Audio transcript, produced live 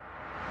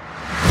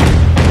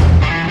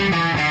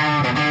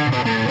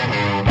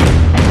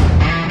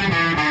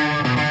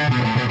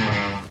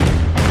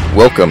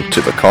Welcome to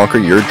the Conquer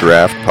Your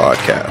Draft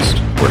podcast,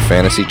 where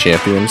fantasy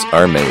champions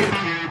are made.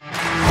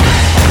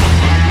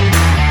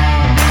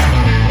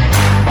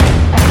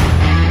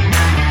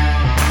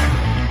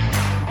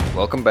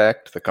 Welcome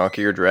back to the Conquer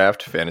Your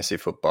Draft fantasy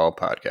football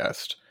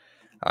podcast.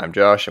 I'm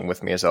Josh, and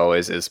with me as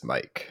always is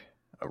Mike.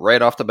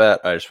 Right off the bat,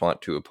 I just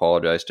want to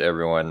apologize to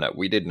everyone that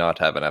we did not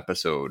have an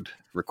episode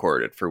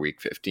recorded for week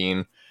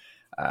 15.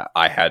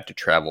 I had to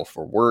travel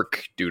for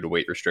work due to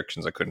weight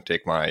restrictions. I couldn't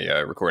take my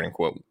recording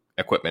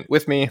equipment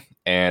with me,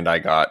 and I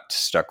got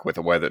stuck with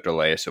a weather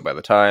delay. So by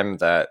the time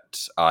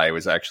that I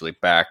was actually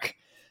back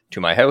to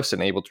my house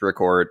and able to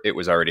record, it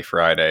was already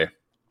Friday,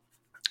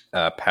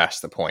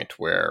 past the point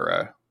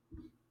where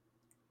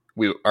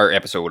our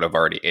episode would have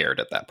already aired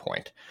at that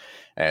point.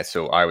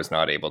 So I was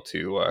not able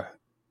to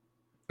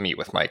meet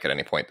with Mike at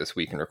any point this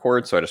week and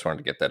record. So I just wanted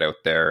to get that out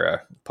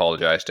there.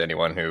 Apologize to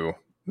anyone who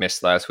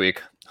missed last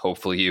week.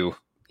 Hopefully you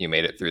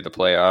made it through the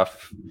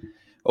playoff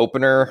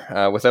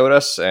opener without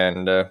us,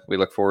 and we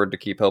look forward to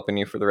keep helping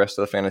you for the rest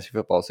of the fantasy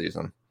football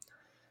season.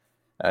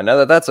 Now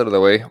that that's out of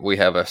the way, we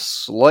have a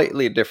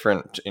slightly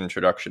different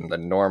introduction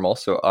than normal,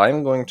 so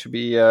I'm going to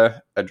be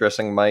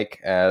addressing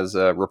Mike as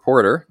a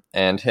reporter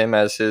and him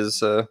as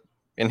his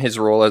in his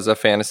role as a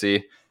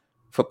fantasy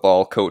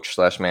football coach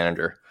 /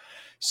 manager.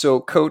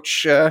 So,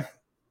 Coach,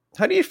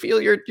 how do you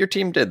feel your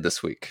team did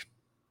this week?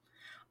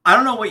 I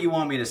don't know what you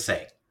want me to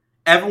say.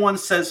 Everyone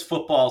says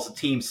football is a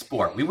team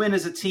sport. We win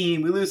as a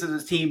team, we lose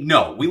as a team.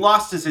 No, we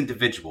lost as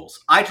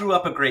individuals. I drew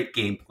up a great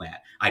game plan.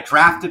 I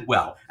drafted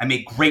well. I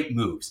made great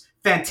moves.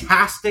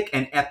 Fantastic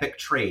and epic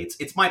trades.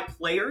 It's my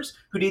players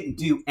who didn't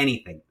do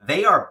anything.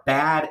 They are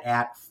bad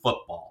at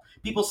football.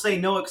 People say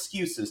no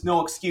excuses,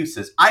 no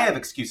excuses. I have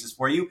excuses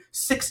for you.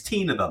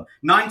 16 of them.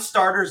 9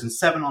 starters and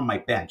 7 on my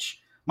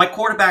bench. My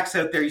quarterback's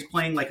out there. He's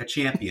playing like a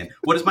champion.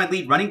 What does my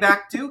lead running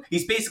back do?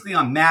 He's basically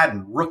on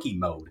Madden rookie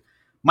mode.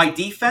 My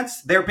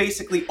defense, they're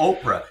basically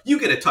Oprah. You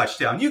get a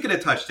touchdown. You get a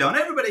touchdown.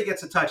 Everybody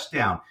gets a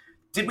touchdown.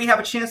 Did we have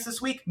a chance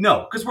this week?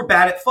 No, because we're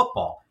bad at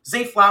football.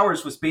 Zay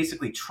Flowers was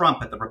basically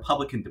Trump at the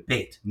Republican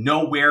debate.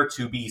 Nowhere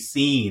to be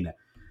seen.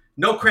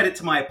 No credit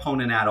to my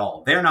opponent at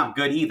all. They're not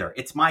good either.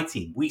 It's my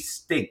team. We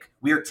stink.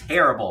 We are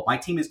terrible. My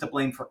team is to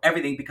blame for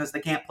everything because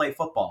they can't play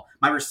football.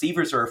 My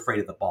receivers are afraid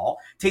of the ball.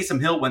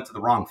 Taysom Hill went to the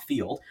wrong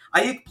field.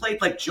 I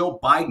played like Joe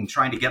Biden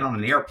trying to get on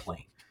an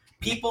airplane.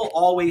 People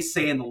always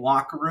say in the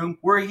locker room,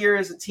 we're here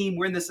as a team,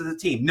 we're in this as a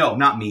team. No,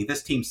 not me.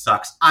 This team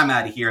sucks. I'm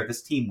out of here.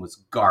 This team was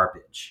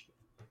garbage.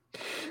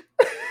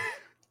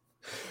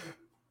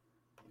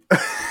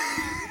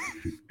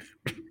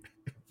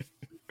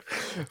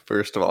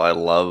 First of all, I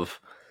love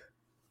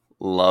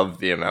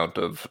the amount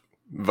of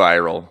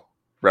viral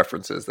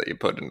references that you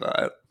put into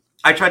that.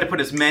 I tried to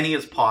put as many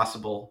as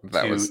possible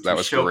that was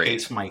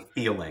showcase great. My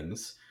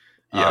feelings,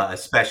 Yep.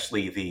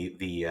 especially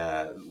the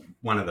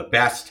one of the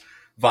best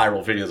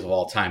viral videos of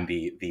all time,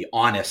 the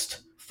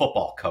honest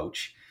football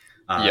coach.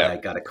 I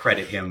got to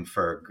credit him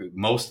for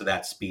most of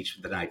that speech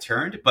that I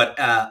turned. But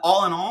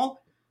all in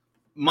all,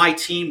 my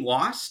team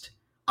lost.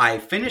 I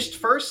finished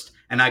first,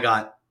 and I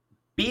got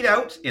beat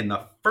out in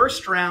the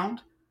first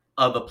round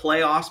of the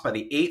playoffs by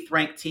the 8th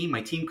ranked team.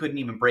 My team couldn't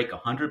even break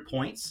 100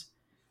 points.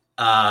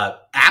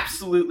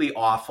 Absolutely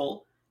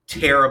awful.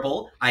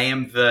 Terrible. I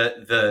am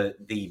the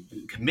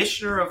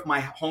commissioner of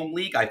my home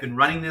league. I've been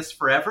running this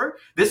forever.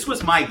 This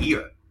was my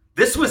year.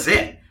 This was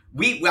it.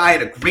 I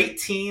had a great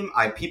team.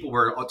 People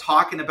were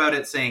talking about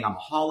it, saying I'm a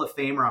Hall of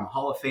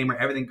Famer,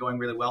 everything going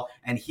really well.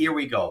 And here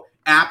we go.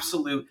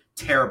 Absolute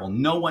terrible.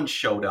 No one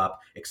showed up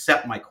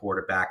except my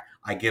quarterback.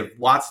 I give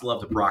lots of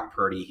love to Brock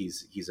Purdy.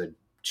 He's a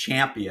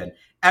champion.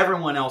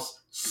 Everyone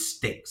else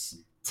stinks.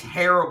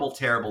 Terrible,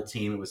 terrible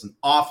team. It was an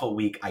awful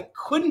week. I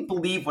couldn't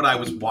believe what I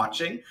was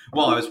watching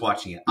while I was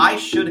watching it. I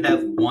should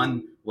have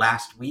won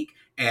last week,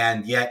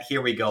 and yet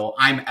here we go.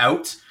 I'm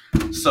out.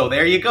 So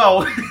there you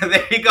go.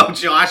 There you go,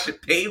 Josh.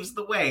 It paves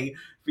the way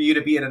for you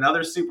to be in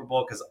another Super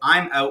Bowl because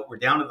I'm out. We're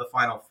down to the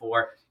Final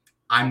Four.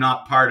 I'm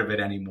not part of it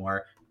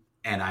anymore,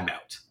 and I'm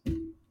out.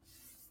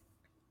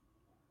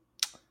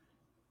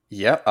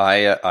 Yeah,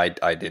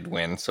 I did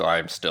win, so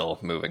I'm still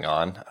moving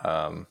on.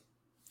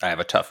 I have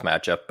a tough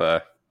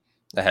matchup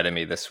ahead of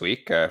me this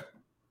week,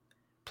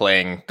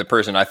 playing the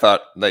person I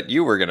thought that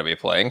you were going to be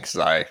playing, because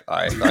I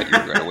thought you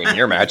were going to win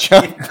your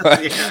matchup.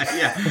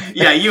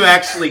 Yeah, you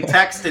actually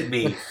texted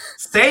me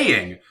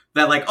saying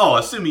that, like, oh,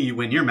 assuming you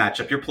win your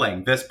matchup, you're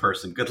playing this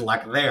person. Good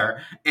luck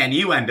there. And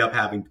you end up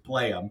having to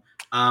play them.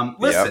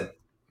 Listen,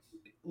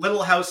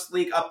 Little House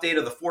League update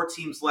of the 4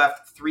 teams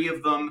left. 3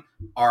 of them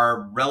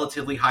are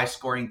relatively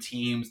high-scoring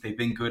teams. They've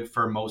been good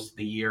for most of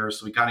the year,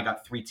 so we kind of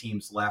got 3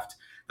 teams left.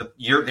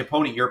 The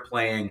opponent you're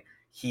playing,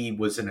 he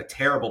was in a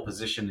terrible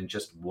position and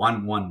just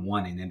won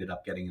and ended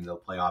up getting into the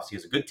playoffs. He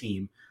has a good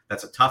team.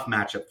 That's a tough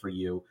matchup for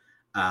you.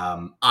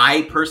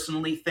 I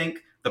personally think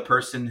the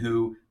person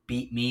who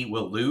beat me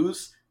will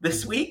lose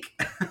this week.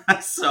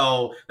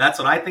 So that's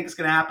what I think is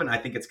going to happen. I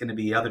think it's going to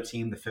be the other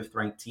team, the 5th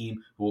ranked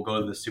team, who will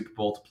go to the Super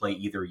Bowl to play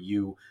either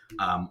you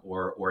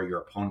or your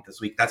opponent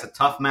this week. That's a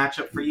tough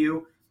matchup for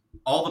you.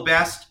 All the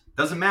best.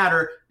 Doesn't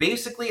matter.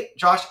 Basically,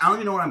 Josh, I don't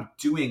even know what I'm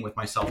doing with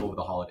myself over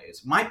the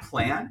holidays. My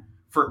plan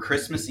for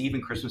Christmas Eve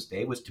and Christmas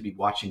Day was to be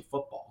watching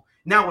football.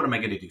 Now what am I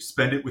going to do?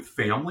 Spend it with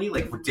family?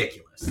 Like,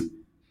 ridiculous.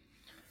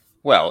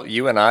 Well,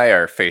 you and I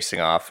are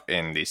facing off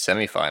in the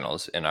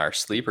semifinals in our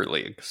sleeper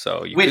league,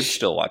 so you could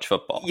still watch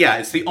football. Yeah,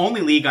 it's the only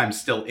league I'm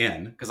still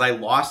in because I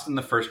lost in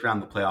the first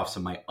round of the playoffs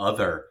in my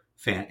other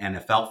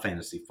NFL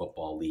fantasy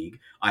football league.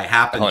 I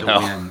happened to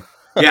win.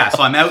 Yeah,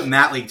 so I'm out in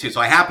that league too.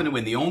 So I happen to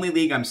win. The only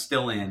league I'm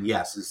still in,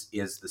 yes,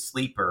 is the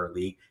sleeper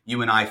league.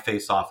 You and I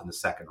face off in the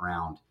second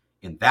round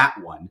in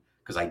that one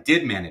because I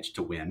did manage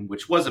to win,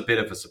 which was a bit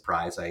of a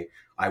surprise.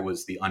 I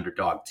was the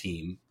underdog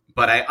team,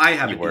 but I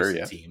have a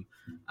decent team.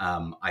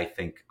 I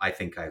think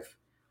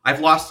I've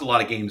lost a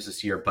lot of games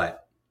this year,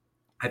 but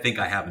I think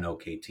I have an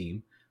okay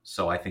team.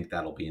 So I think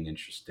that'll be an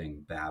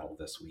interesting battle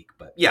this week.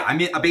 But yeah,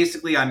 I'm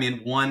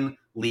in one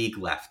league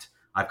left.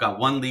 I've got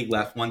one league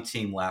left, one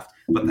team left,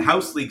 but the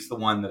house league's the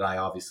one that I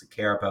obviously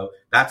care about.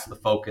 That's the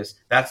focus.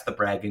 That's the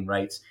bragging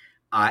rights.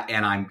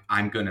 And I'm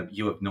not going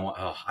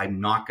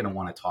to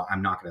want to talk.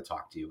 I'm not going to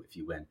talk to you if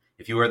you win.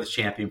 If you are the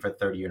champion for the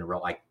third year in a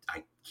row, I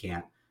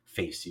can't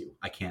face you.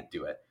 I can't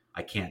do it.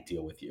 I can't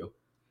deal with you.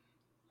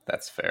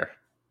 That's fair.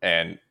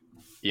 And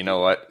you know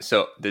what?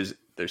 So there's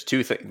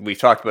two things we've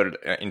talked about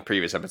it in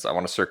previous episodes. I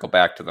want to circle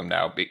back to them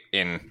now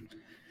in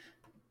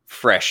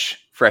fresh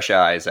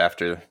eyes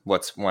after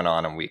what's went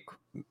on in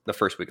the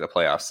first week of the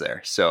playoffs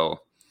there.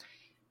 So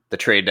the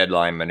trade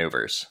deadline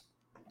maneuvers.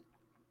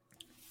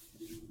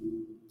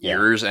 Yeah.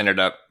 Yours ended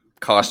up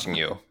costing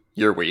you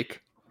your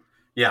week.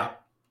 Yeah.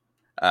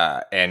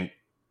 And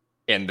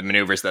the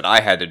maneuvers that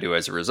I had to do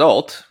as a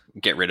result,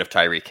 get rid of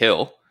Tyreek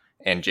Hill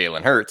and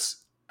Jalen Hurts.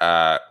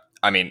 I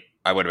mean,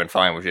 I would have been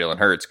fine with Jalen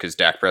Hurts because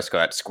Dak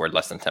Prescott scored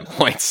less than 10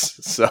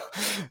 points. So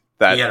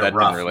that didn't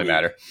really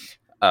matter.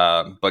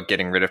 But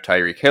getting rid of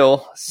Tyreek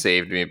Hill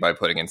saved me by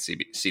putting in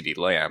CeeDee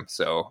Lamb.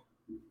 So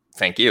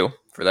thank you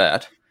for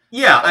that.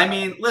 Yeah, I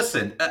mean,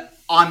 listen,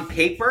 on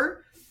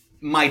paper,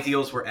 my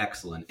deals were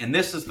excellent. And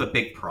this is the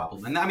big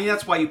problem. And I mean,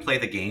 that's why you play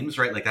the games,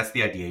 right? Like, that's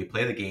the idea. You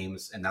play the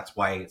games, and that's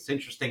why it's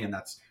interesting, and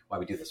that's why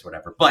we do this,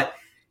 whatever. But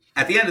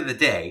at the end of the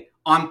day,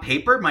 on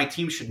paper, my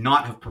team should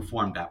not have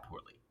performed that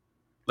poorly.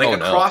 Like,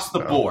 across the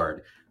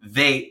board,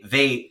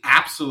 they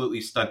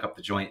absolutely stunk up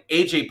the joint.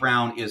 A.J.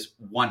 Brown is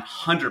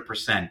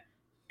 100%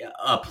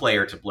 a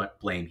player to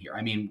blame here.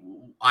 I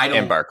mean, I don't...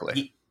 And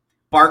Barkley.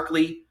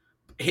 Barkley,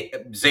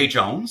 Zay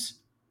Jones,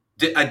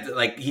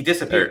 he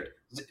disappeared.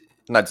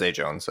 Not Zay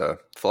Jones,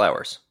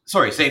 Flowers.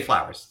 Sorry, Zay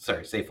Flowers.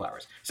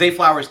 Zay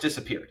Flowers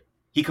disappeared.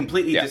 He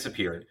completely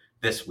disappeared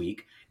this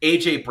week.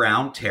 A.J.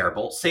 Brown,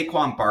 terrible.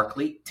 Saquon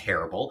Barkley,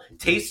 terrible.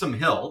 Taysom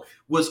Hill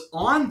was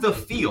on the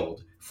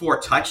field for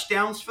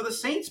touchdowns for the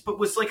Saints, but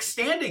was like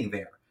standing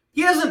there.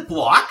 He doesn't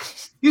block.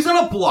 He's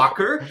not a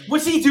blocker.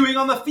 What's he doing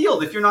on the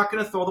field if you're not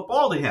going to throw the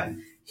ball to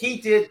him?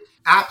 He did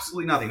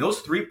absolutely nothing.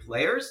 Those three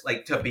players,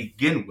 like, to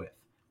begin with,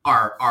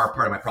 are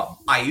part of my problem.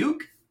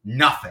 Ayuk,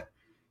 nothing.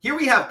 Here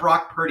we have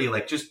Brock Purdy,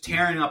 like, just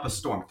tearing up a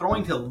storm,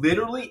 throwing to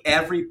literally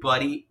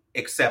everybody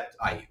except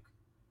Ayuk.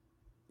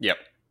 Yep.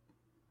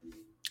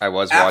 I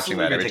was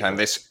absolutely watching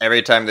that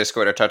every time they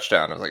scored a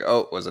touchdown. I was like,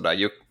 oh, was it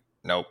Ayuk?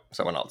 Nope,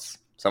 someone else.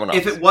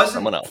 If it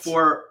wasn't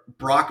for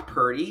Brock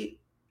Purdy,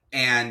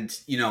 and,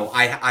 you know,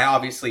 I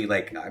obviously,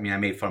 like, I mean, I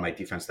made fun of my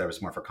defense. That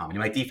was more for comedy.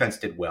 My defense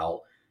did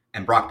well,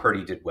 and Brock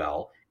Purdy did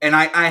well. And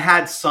I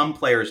had some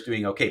players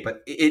doing okay,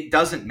 but it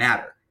doesn't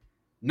matter.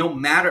 No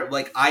matter,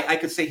 like, I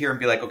could sit here and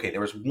be like, okay,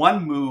 there was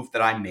one move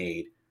that I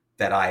made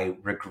that I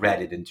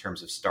regretted in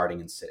terms of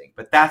starting and sitting.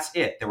 But that's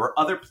it. There were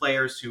other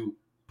players who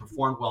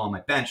performed well on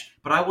my bench,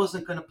 but I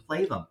wasn't going to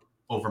play them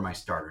over my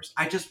starters.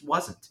 I just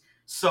wasn't.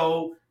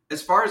 So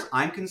as far as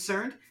I'm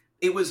concerned,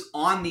 it was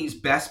on these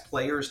best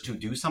players to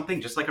do something.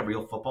 Just like a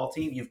real football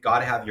team, you've got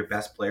to have your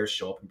best players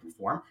show up and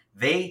perform.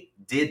 They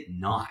did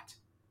not.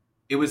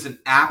 It was an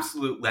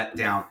absolute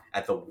letdown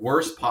at the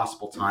worst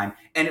possible time.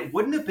 And it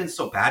wouldn't have been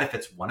so bad if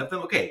it's one of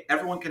them. Okay,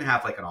 everyone can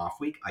have like an off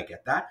week. I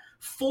get that.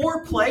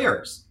 4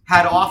 players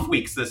had off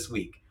weeks this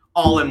week,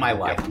 all in my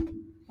life. Yep.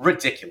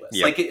 Ridiculous.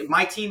 Yep. Like,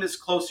 my team is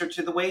closer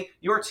to the way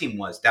your team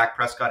was. Dak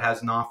Prescott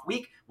has an off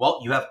week.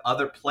 Well, you have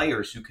other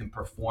players who can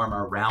perform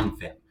around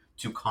them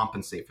to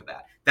compensate for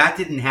that. That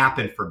didn't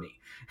happen for me.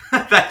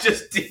 That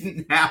just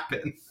didn't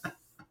happen.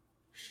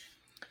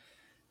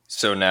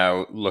 So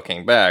now,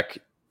 looking back,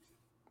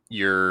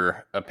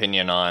 your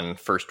opinion on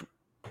first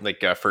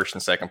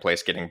and second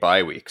place getting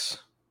bye weeks?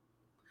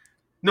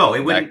 No, it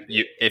wouldn't.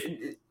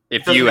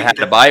 If you had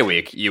a bye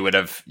week, you would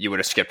have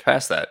skipped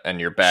past that,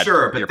 and your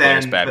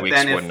players' bad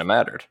weeks wouldn't have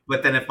mattered.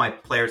 But then, if my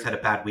players had a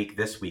bad week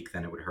this week,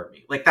 then it would hurt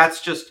me. Like,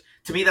 that's just,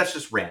 to me, that's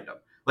just random.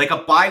 Like,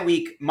 a bye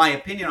week, my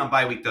opinion on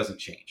bye week doesn't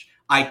change.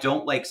 I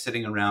don't like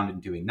sitting around and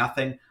doing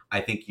nothing.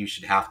 I think you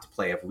should have to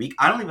play every week.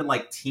 I don't even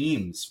like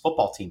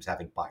football teams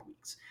having bye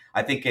weeks.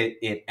 I think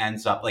it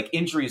ends up, like,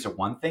 injuries are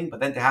one thing, but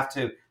then to have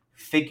to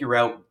figure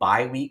out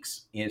bye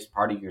weeks is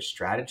part of your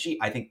strategy,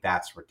 I think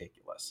that's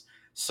ridiculous.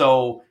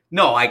 So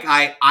no,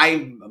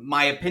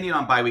 my opinion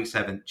on bye weeks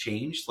haven't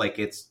changed. Like,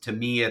 to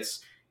me, it's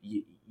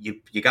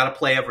you got to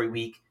play every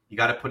week. You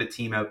got to put a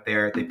team out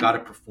there. They've got to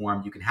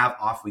perform. You can have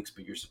off weeks,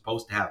 but you're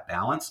supposed to have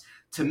balance.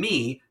 To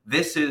me,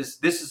 this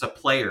is a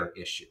player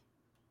issue.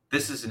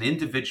 This is an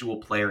individual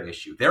player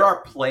issue. There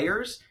are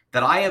players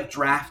that I have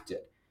drafted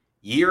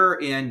year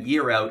in,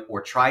 year out,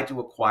 or tried to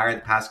acquire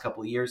the past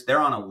couple of years. They're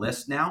on a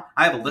list now.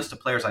 I have a list of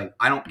players.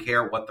 I don't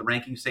care what the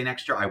rankings say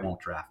next year. I won't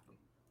draft them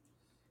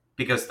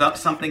because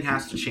something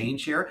has to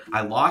change here.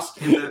 I lost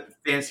in the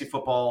fantasy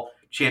football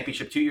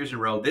championship 2 years in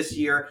a row. This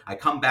year, I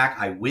come back.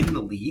 I win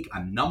the league.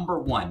 I'm number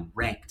 1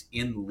 ranked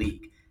in the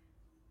league.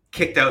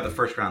 Kicked out of the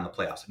first round of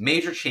the playoffs.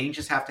 Major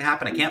changes have to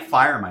happen. I can't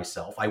fire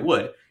myself. I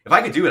would. If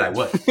I could do it, I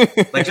would.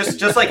 Like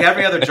just like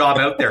every other job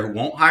out there who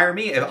won't hire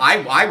me,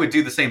 I would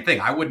do the same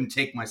thing. I wouldn't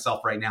take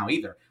myself right now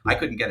either. I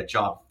couldn't get a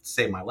job to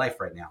save my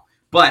life right now.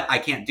 But I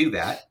can't do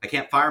that. I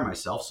can't fire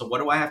myself. So what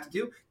do I have to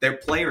do? Their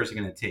players are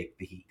going to take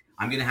the heat.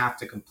 I'm going to have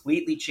to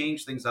completely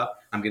change things up.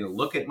 I'm going to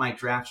look at my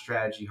draft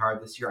strategy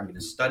hard this year. I'm going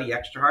to study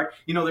extra hard.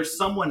 You know, there's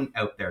someone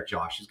out there,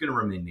 Josh, who's going to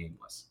remain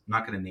nameless. I'm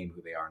not going to name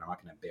who they are, and I'm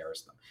not going to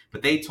embarrass them.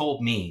 But they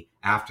told me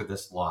after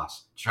this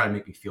loss to try to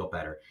make me feel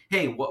better,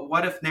 hey,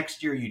 what if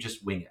next year you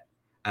just wing it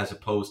as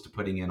opposed to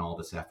putting in all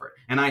this effort?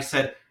 And I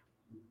said,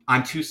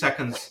 I'm 2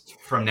 seconds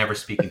from never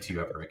speaking to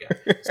you ever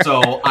again.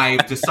 So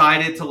I've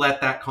decided to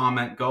let that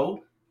comment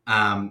go.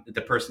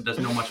 The person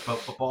doesn't know much about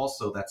football,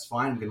 so that's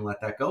fine. I'm going to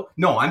let that go.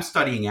 No, I'm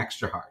studying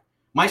extra hard.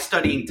 My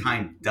studying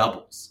time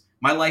doubles.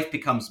 My life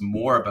becomes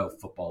more about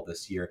football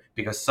this year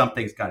because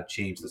something's got to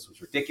change. This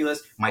was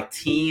ridiculous. My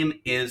team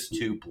is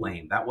to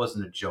blame. That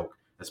wasn't a joke.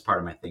 That's part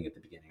of my thing at the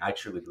beginning. I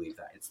truly believe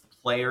that. It's the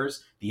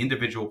players, the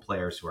individual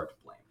players who are to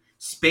blame.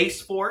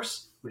 Space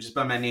Force, which has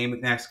been my name the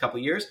next couple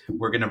of years,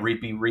 we're going to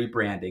be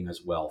rebranding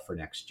as well for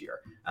next year.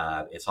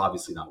 It's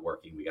obviously not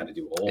working. We got to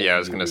do a whole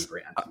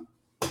rebrand.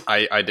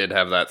 I did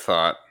have that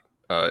thought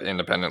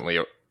independently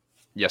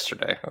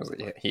yesterday. I was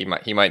like,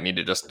 he might need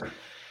to just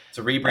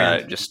to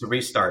rebrand, just to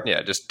restart.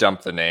 Yeah, just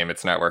dump the name.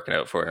 It's not working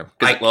out for him.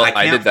 I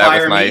can't did that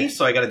fire with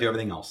so I got to do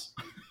everything else.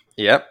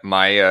 Yep,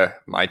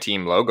 my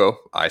team logo.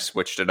 I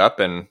switched it up,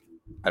 and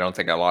I don't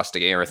think I lost a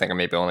game. Or I think I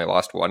maybe only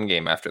lost one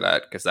game after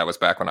that because that was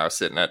back when I was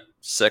sitting at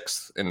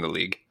 6th in the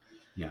league.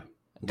 Yeah,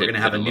 we're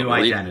gonna have a new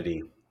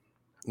identity.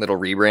 Little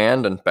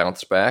rebrand and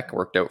bounce back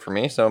worked out for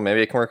me, so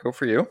maybe it can work out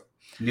for you.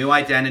 New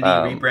identity,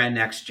 rebrand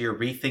next year,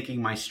 rethinking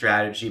my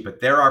strategy. But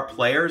there are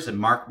players, and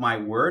mark my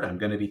word, I'm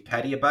going to be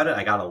petty about it.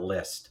 I got a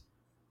list.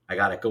 I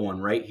got it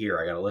going right here.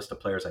 I got a list of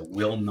players I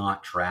will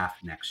not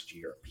draft next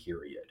year,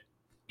 period.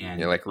 And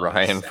you're like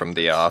Ryan from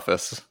The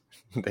Office.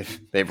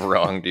 They've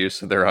wronged you,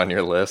 so they're on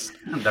your list.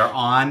 They're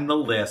on the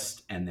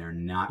list, and they're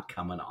not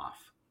coming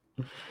off.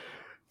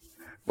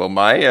 Well,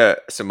 my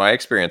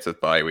experience with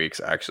bye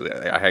weeks, actually,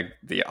 I had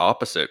the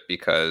opposite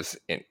because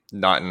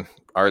not in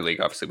our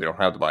league, obviously we don't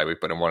have the bye week,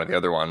 but in one of the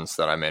other ones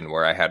that I'm in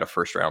where I had a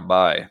first round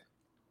bye,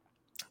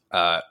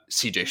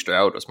 CJ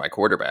Stroud was my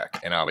quarterback,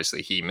 and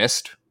obviously he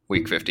missed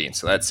week 15,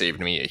 so that saved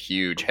me a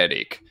huge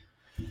headache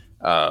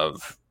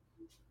of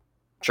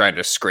trying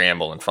to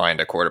scramble and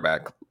find a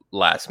quarterback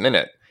last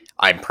minute.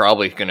 I'm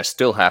probably going to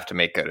still have to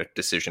make a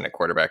decision at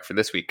quarterback for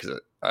this week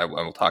because I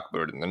will talk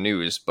about it in the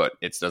news, but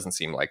it doesn't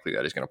seem likely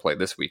that he's going to play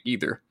this week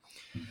either.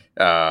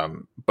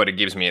 But it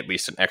gives me at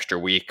least an extra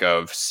week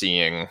of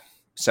seeing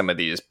some of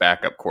these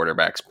backup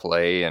quarterbacks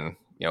play and,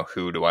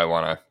 who do I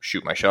want to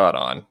shoot my shot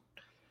on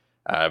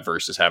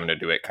versus having to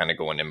do it kind of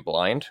going in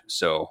blind.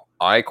 So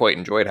I quite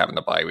enjoyed having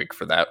the bye week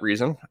for that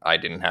reason. I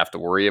didn't have to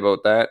worry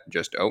about that.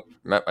 Just,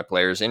 my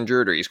player's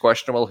injured or he's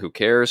questionable. Who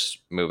cares?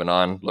 Moving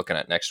on, looking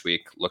at next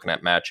week, looking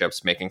at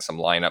matchups, making some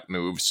lineup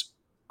moves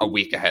a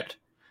week ahead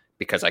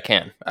because I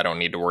can. I don't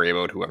need to worry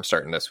about who I'm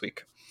starting this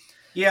week.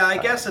 Yeah, I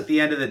guess at the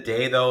end of the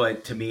day, though,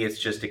 to me, it's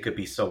just it could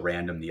be so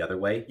random the other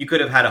way. You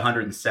could have had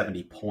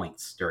 170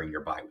 points during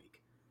your bye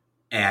week,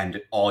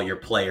 and all your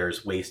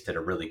players wasted a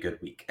really good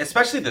week.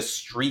 Especially the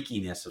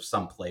streakiness of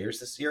some players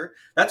this year.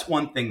 That's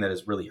one thing that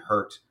has really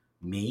hurt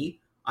me.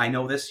 I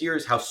know this year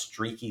is how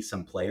streaky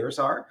some players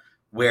are,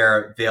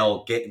 where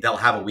they'll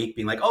have a week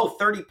being like,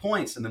 30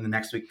 points, and then the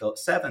next week they'll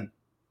 7.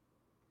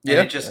 And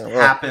it just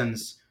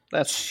happens.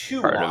 That's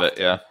too part often. of it,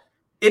 yeah.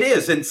 It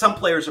is, and some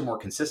players are more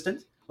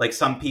consistent. Like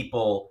some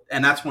people,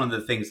 and that's one of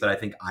the things that I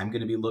think I'm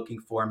going to be looking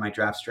for in my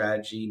draft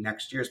strategy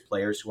next year is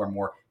players who are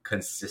more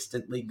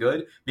consistently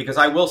good. Because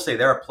I will say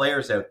there are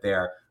players out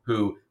there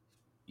who,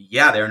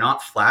 they're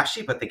not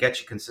flashy, but they get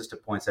you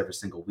consistent points every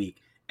single week.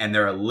 And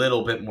they're a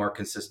little bit more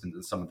consistent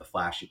than some of the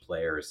flashy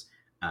players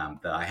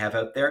that I have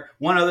out there.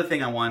 One other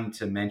thing I wanted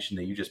to mention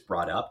that you just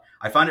brought up,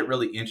 I find it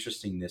really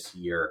interesting this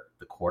year,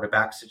 the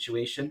quarterback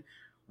situation,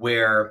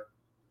 where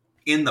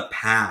in the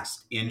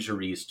past,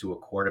 injuries to a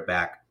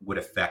quarterback would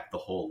affect the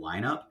whole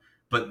lineup.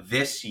 But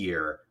this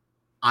year,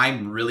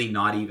 I'm really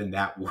not even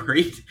that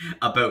worried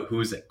about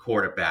who's at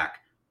quarterback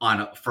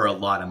for a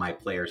lot of my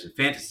players in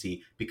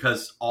fantasy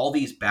because all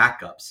these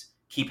backups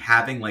keep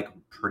having like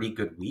pretty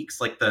good weeks.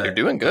 Like they're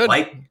doing good.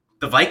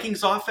 The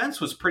Vikings offense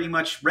was pretty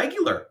much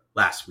regular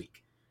last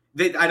week.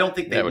 I don't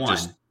think they won,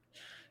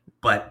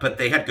 but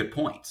they had good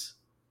points.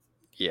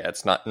 Yeah,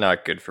 it's not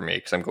good for me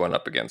because I'm going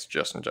up against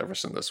Justin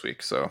Jefferson this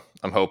week. So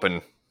I'm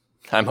hoping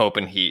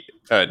he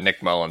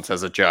Nick Mullins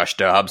has a Josh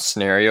Dobbs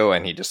scenario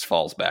and he just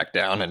falls back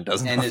down and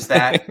does And is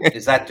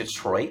nothing. that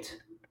Detroit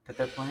that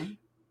they're playing?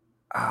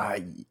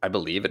 I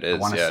believe it I is.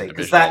 want to Yeah, say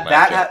because divisional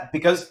matchup.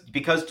 because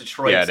Yeah,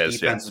 Detroit's it is.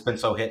 Yeah, defense has been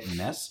so hit and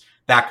miss,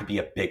 that could be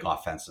a big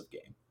offensive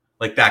game.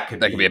 Like that could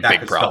that could be be a that big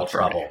could spell problem for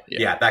me. trouble. Yeah,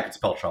 Yeah, that could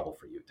spell trouble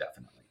for you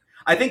definitely.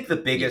 I think the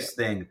yeah, biggest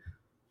thing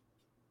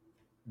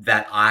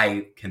that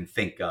I can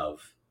think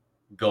of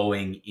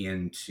going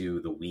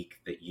into the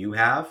week that you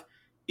have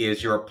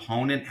is your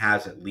opponent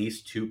has at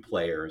least two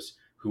players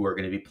who are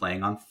going to be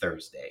playing on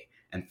Thursday.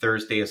 And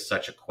Thursday is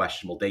such a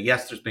questionable day.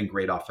 Yes, there's been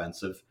great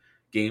offensive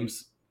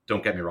games.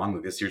 Don't get me wrong,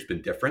 like this year's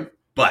been different,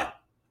 but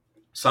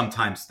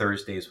sometimes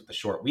Thursdays with a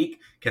short week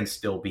can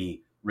still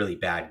be really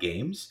bad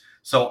games.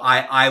 So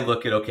I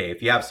look at, okay,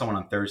 if you have someone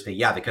on Thursday,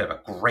 yeah, they could have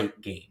a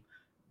great game,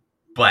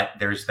 but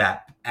there's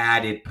that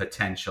added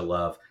potential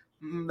of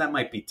that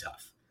might be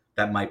tough.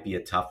 That might be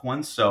a tough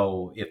one.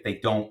 So if they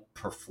don't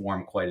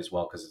perform quite as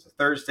well because it's a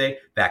Thursday,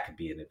 that could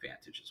be an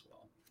advantage as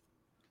well.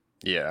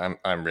 yeah.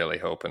 I'm really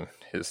hoping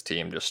his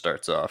team just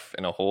starts off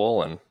in a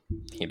hole and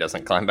he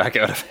doesn't climb back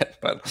out of it.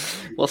 But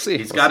we'll see.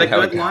 He's We'll got see a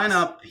how it good goes.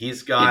 lineup.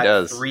 He's He got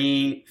does.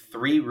 three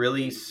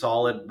really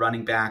solid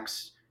running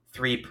backs,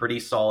 three pretty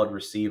solid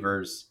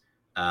receivers.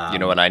 You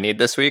know what I need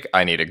this week?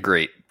 I need a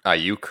great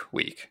Ayuk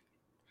week.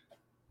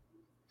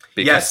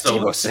 Because Yes, so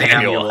Deebo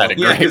Samuel had a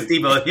yeah, because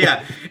great. Debo,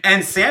 yeah,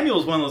 and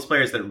Samuel's one of those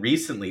players that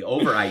recently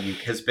over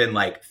Ayuk has been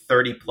like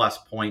 30 plus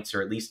points,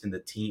 or at least in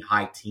the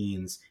high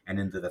teens and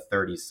into the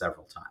 30s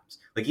several times.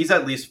 Like he's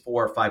at least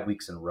 4 or 5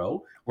 weeks in a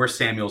row where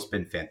Samuel's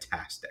been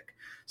fantastic.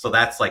 So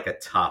that's like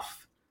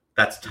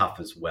that's tough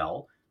as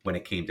well when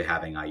it came to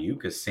having Ayuk,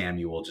 because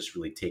Samuel just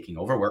really taking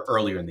over. Where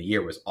earlier in the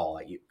year was all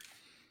Ayuk.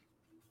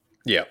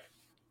 Yeah,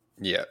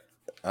 yeah.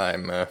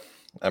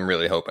 I'm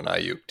really hoping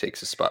Ayuk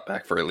takes his spot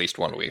back for at least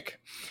 1 week.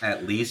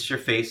 At least you're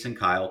facing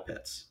Kyle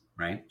Pitts,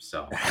 right?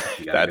 So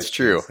you got That's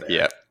true.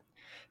 Yeah,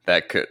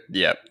 that could.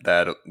 Yeah,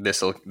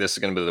 this is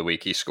going to be the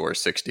week he scores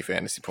 60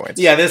 fantasy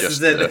points. Yeah, this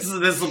is it.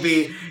 This will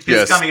be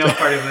his coming up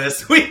party for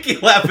this week.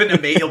 He'll have an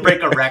amazing. He'll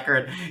break a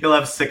record. He'll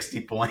have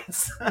 60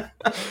 points.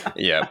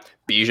 Yeah,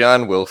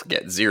 Bijan will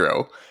get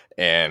 0,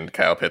 and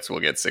Kyle Pitts will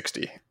get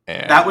 60.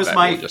 And that was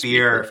my will just be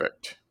fear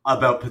perfect.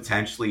 about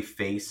potentially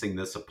facing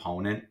this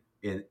opponent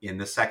in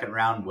the second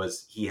round.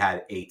 Was he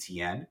had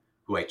ATN,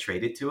 who I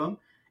traded to him,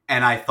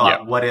 and I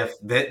thought, what if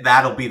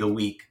that'll be the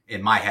week?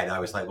 In my head, I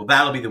was like, well,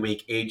 that'll be the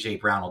week AJ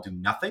Brown will do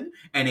nothing,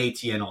 and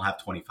ATN will have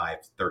 25,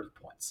 30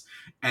 points.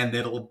 And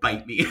it'll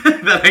bite me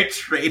that I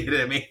traded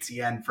him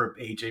ATN for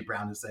AJ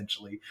Brown,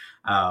 essentially.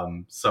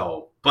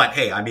 But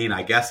hey, I mean,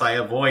 I guess I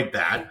avoid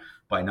that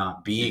by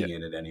not being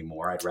in it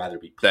anymore. I'd rather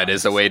be playing. That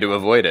is a way to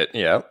avoid it.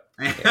 Yeah.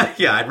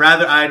 Yeah, I'd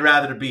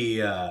rather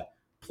be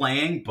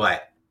playing,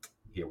 but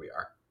here we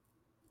are.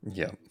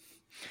 Yeah.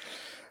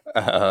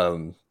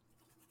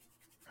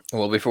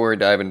 Well, before we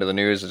dive into the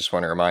news, I just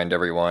want to remind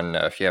everyone,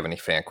 if you have any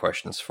fan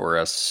questions for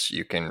us,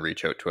 you can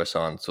reach out to us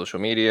on social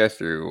media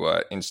through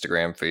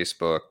Instagram,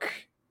 Facebook,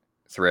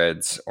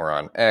 Threads, or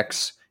on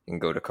X. You can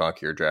go to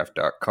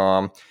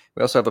conqueryourdraft.com.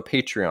 We also have a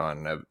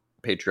Patreon,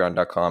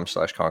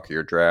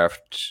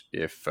 patreon.com/conqueryourdraft.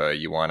 If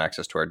you want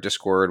access to our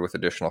Discord with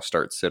additional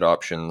start-sit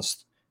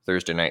options,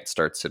 Thursday night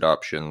start-sit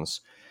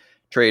options,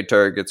 trade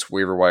targets,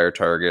 waiver wire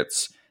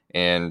targets,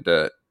 and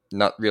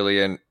not really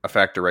a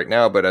factor right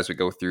now, but as we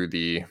go through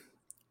the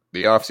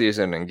off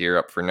season and gear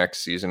up for next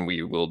season,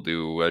 we will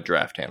do a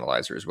draft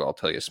analyzer as well. I'll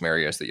tell you some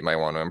areas that you might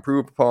want to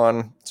improve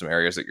upon, some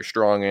areas that you're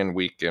strong in,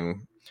 weak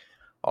in,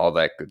 all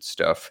that good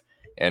stuff.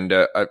 And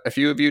a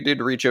few of you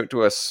did reach out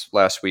to us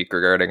last week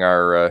regarding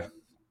our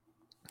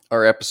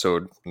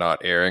episode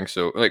not airing.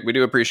 So we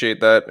do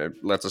appreciate that.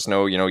 It lets us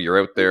know, you're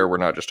out there. We're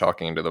not just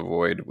talking into the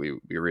void. We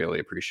really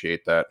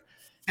appreciate that.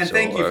 And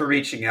thank you for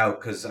reaching out,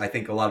 because I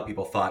think a lot of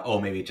people thought,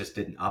 oh, maybe it just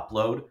didn't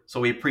upload.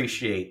 So we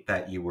appreciate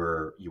that you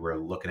were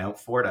looking out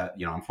for it.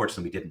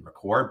 Unfortunately, we didn't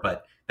record,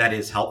 but that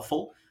is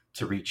helpful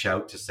to reach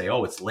out to say,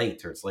 oh, it's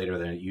late, or it's later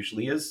than it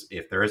usually is.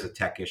 If there is a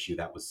tech issue,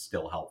 that was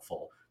still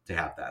helpful to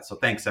have that. So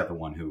thanks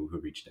everyone who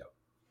reached out.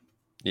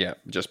 Yeah,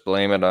 just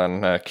blame it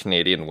on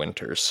Canadian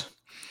winters.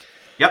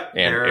 Yep,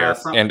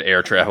 and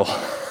air travel.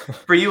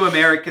 For you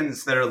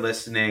Americans that are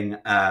listening,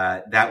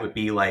 that would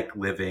be like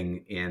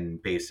living in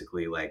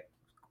basically like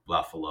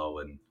Buffalo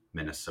and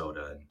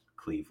Minnesota and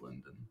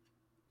Cleveland, and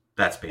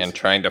that's basically and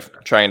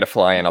trying to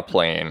fly in a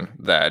plane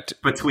that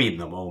between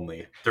them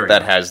only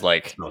that has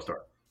like snowstorm.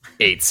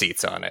 8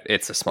 seats on it.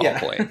 It's a small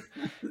plane.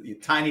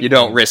 Tiny. You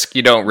don't risk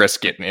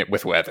getting it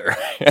with weather.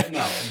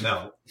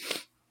 No.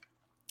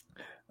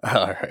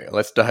 All right,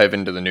 let's dive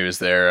into the news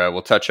there.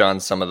 We'll touch on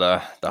some of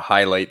the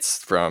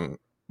highlights from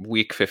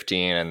week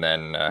 15 and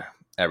then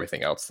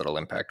everything else that'll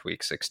impact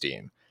week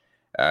 16.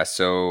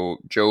 So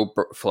Joe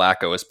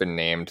Flacco has been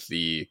named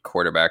the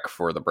quarterback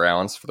for the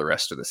Browns for the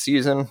rest of the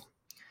season.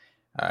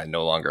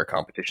 No longer a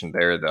competition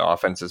there. The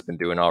offense has been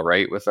doing all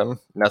right with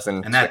them.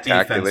 Nothing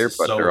spectacular,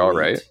 but they're all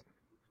right.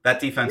 That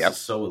defense is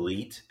so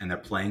elite, and they're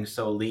playing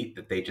so elite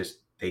that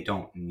they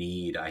don't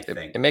need, I It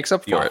think, makes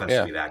up the for it. offense to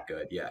Yeah. be that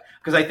good. Yeah,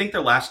 because I think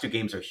their last two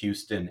games are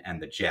Houston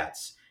and the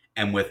Jets,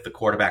 and with the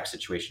quarterback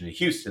situation in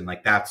Houston,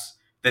 like that's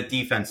the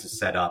defense is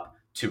set up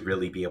to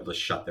really be able to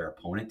shut their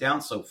opponent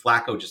down. So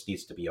Flacco just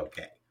needs to be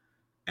okay,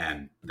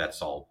 and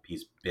that's all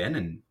he's been,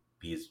 and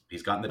he's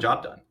gotten the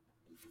job done.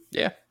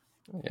 Yeah.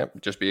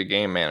 Yep. Just be a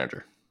game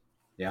manager.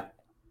 Yeah.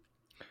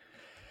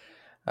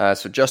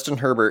 So Justin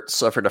Herbert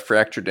suffered a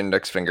fractured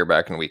index finger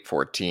back in week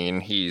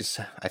 14.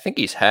 I think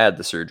he's had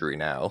the surgery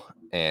now,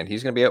 and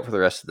he's going to be out for the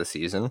rest of the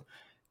season.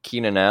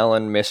 Keenan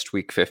Allen missed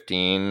week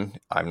 15.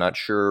 I'm not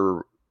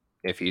sure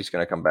if he's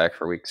going to come back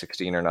for week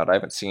 16 or not. I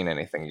haven't seen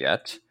anything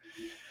yet.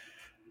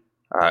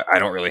 I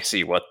don't really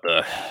see what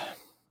the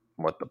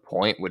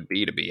point would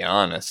be, to be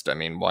honest. I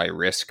mean, why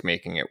risk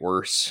making it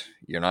worse?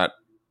 You're not,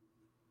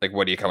 like,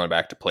 what are you coming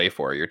back to play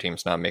for? Your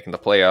team's not making the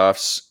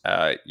playoffs.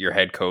 Your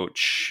head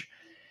coach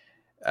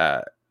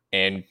uh,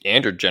 and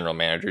your general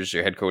managers,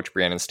 your head coach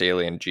Brandon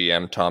Staley and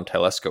GM Tom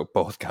Telesco,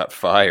 both got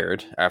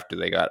fired after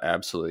they got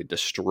absolutely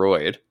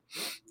destroyed.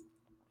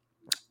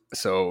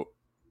 So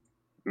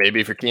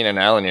maybe for Keenan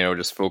Allen,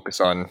 just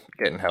focus on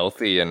getting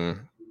healthy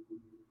and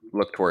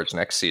look towards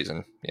next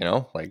season.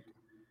 Like,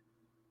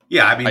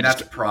 Yeah, I mean I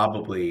that's just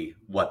probably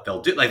what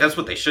they'll do. Like that's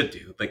what they should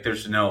do. Like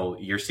there's no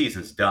your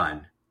season's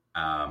done.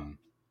 Um,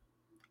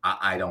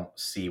 I don't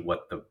see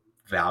what the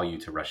value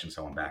to rushing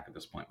someone back at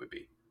this point would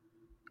be.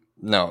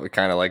 no,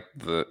 kind of like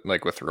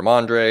with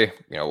Ramondre.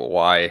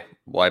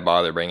 Why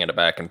bother bringing it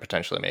back and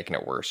potentially making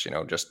it worse?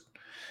 Just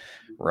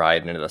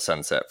ride into the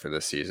sunset for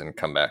this season.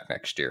 Come back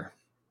next year.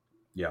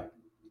 Yeah.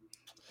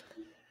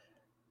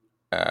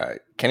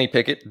 Kenny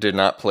Pickett did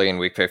not play in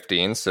Week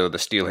 15, so the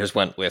Steelers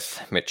went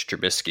with Mitch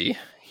Trubisky.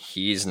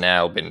 He's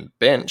now been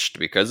benched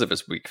because of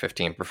his Week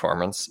 15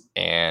 performance,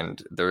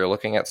 and they're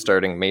looking at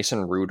starting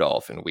Mason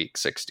Rudolph in Week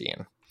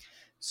 16.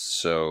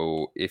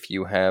 So if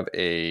you have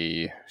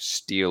a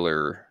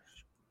Steeler,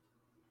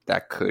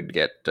 that could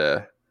get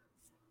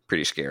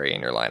pretty scary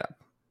in your lineup.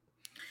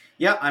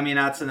 Yeah, I mean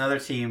that's another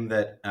team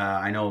that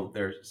I know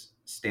their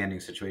standing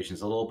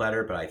situation's a little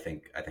better, but I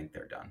think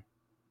they're done.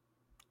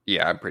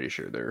 Yeah, I'm pretty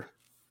sure they're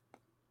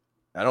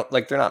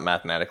not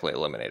mathematically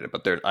eliminated,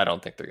 but I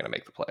don't think they're going to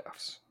make the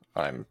playoffs.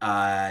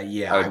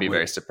 Yeah, I would be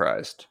very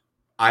surprised.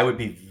 I would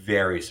be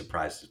very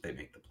surprised if they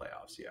make the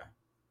playoffs. Yeah.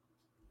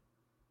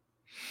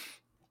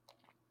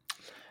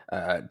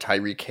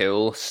 Tyreek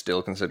Hill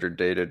still considered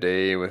day to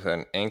day with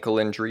an ankle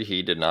injury.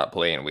 He did not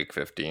play in Week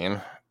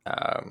 15.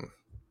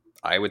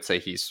 I would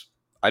say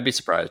I'd be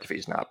surprised if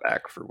he's not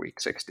back for Week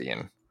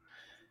 16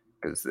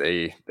 because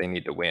they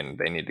need to win.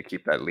 They need to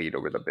keep that lead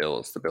over the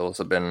Bills. The Bills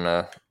have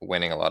been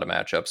winning a lot of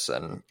matchups,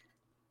 and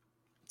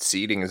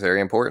seeding is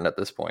very important at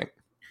this point.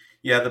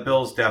 Yeah, the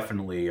Bills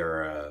definitely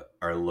are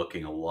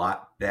looking a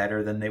lot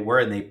better than they were,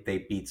 and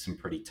they beat some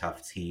pretty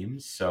tough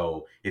teams.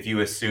 So if you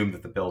assume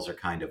that the Bills are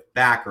kind of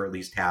back, or at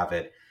least have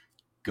it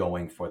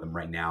going for them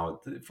right now,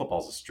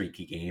 football's a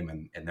streaky game,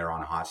 and they're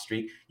on a hot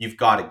streak. You've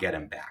got to get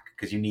him back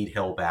because you need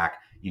Hill back.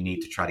 You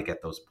need to try to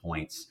get those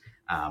points.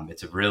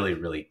 It's a really,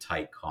 really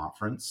tight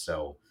conference.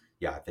 So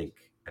yeah, I think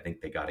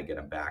they got to get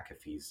him back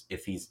if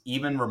he's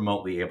even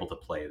remotely able to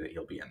play, that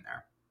he'll be in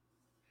there.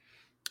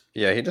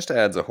 Yeah, he just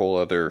adds a whole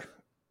other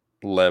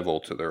level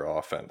to their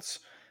offense.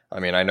 I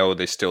mean, I know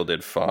they still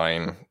did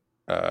fine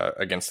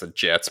against the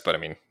Jets, but I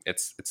mean,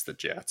 it's the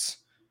Jets.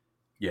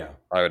 Yeah,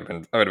 I would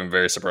have been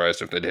very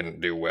surprised if they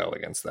didn't do well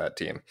against that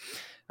team.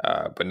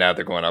 But now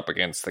they're going up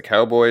against the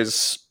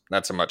Cowboys.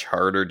 That's a much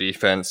harder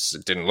defense.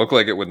 It didn't look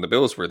like it when the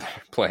Bills were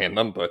playing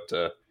them, but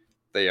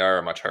they are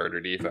a much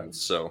harder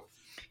defense. So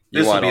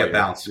this will be a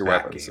bounce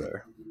back game.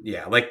 There.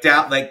 Yeah, like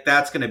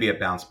that's going to be a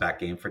bounce back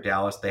game for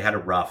Dallas. They had a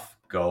rough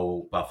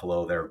go,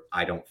 Buffalo.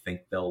 I don't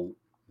think they'll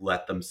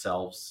let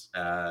themselves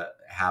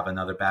have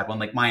another bad one.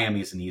 Like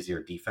Miami's an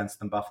easier defense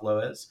than Buffalo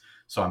is,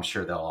 so I'm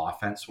sure their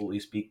offense will at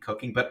least be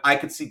cooking. But I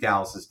could see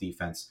Dallas's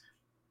defense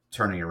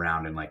turning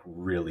around and like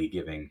really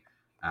giving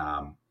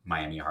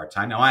Miami a hard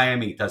time. Now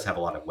Miami does have a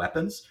lot of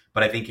weapons,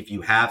 but I think if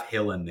you have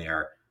Hill in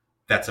there,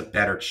 that's a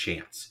better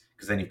chance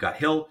because then you've got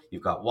Hill,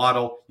 you've got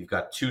Waddle, you've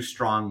got two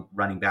strong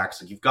running backs.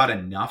 So you've got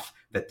enough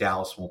that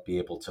Dallas won't be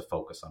able to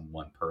focus on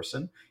one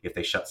person. If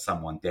they shut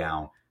someone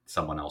down,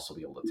 someone else will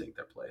be able to take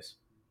their place.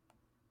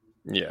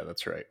 Yeah,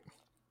 that's right.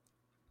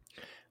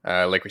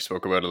 Like we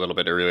spoke about a little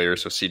bit earlier,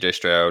 so CJ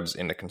Stroud's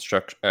in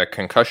the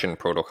concussion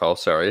protocol.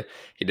 Sorry,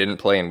 he didn't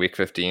play in Week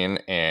 15,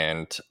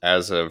 and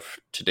as of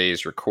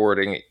today's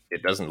recording,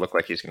 it doesn't look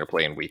like he's going to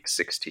play in Week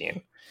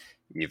 16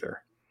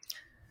 either.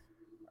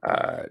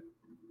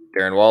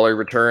 Darren Waller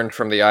returned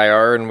from the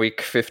IR in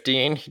Week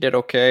 15. He did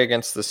okay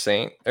against the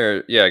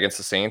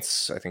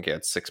Saints. I think he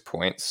had 6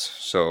 points.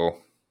 So,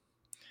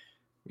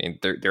 I mean,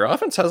 their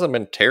offense hasn't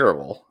been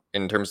terrible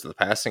in terms of the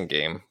passing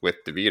game with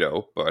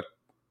DeVito, but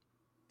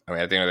I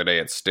mean, at the end of the day,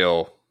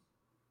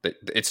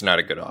 it's not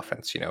a good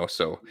offense,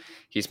 so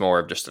he's more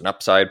of just an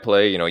upside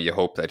play. You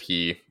hope that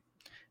he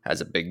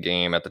has a big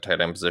game at the tight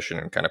end position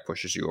and kind of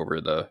pushes you over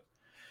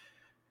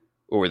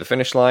over the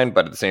finish line,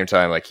 but at the same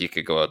time, like he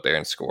could go out there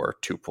and score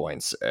 2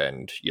 points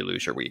and you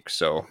lose your week.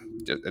 So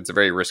it's a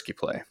very risky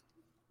play.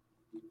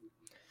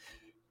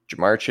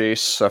 Jamar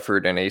Chase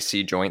suffered an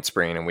AC joint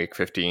sprain in week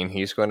 15.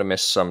 He's going to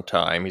miss some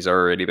time. He's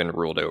already been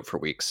ruled out for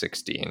week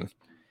 16.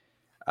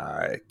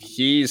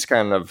 He's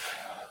kind of,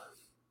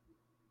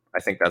 I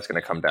think that's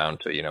going to come down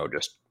to,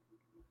 just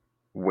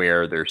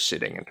where they're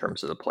sitting in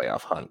terms of the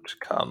playoff hunt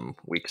come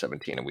week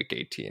 17 and week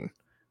 18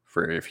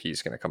 for if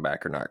he's going to come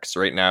back or not. Because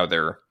right now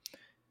they're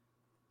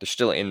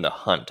still in the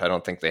hunt. I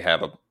don't think they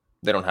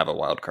don't have a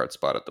wild card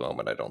spot at the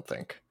moment, I don't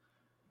think.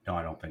 No,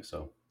 I don't think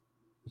so.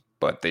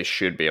 But they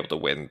should be able to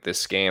win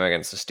this game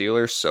against the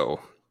Steelers. So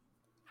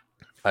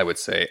I would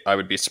say I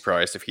would be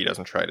surprised if he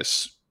doesn't try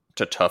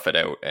to tough it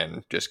out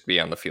and just be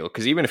on the field.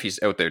 Because even if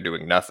he's out there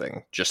doing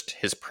nothing, just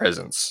his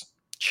presence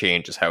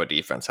changes how a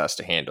defense has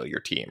to handle your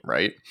team,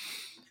 right?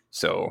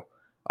 So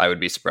I would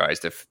be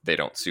surprised if they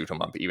don't suit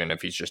him up, even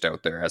if he's just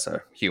out there as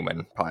a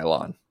human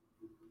pylon.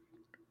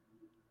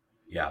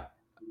 Yeah.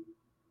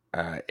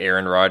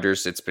 Aaron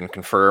Rodgers, it's been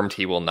confirmed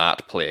he will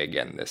not play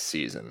again this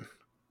season.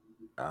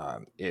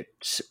 It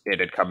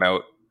had come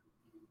out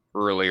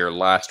earlier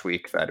last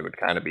week that it would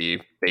kind of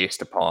be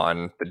based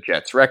upon the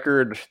Jets'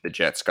 record. The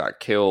Jets got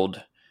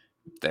killed.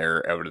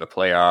 They're out of the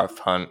playoff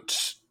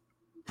hunt.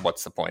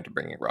 What's the point of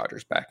bringing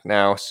Rodgers back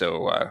now?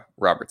 So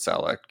Robert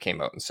Saleh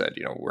came out and said,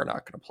 we're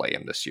not going to play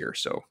him this year.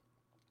 So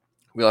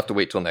we'll have to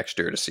wait till next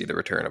year to see the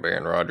return of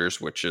Aaron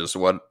Rodgers, which is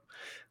what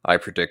I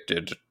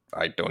predicted.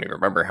 I don't even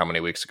remember how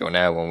many weeks ago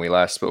now when we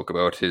last spoke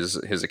about his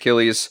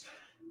Achilles.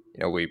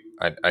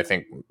 I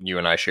think you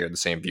and I shared the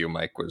same view,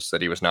 Mike, was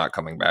that he was not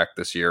coming back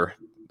this year.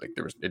 Like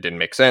it didn't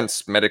make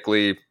sense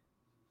medically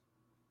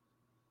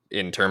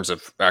in terms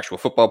of actual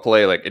football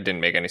play. Like it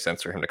didn't make any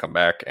sense for him to come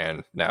back.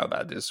 And now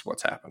that is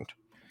what's happened.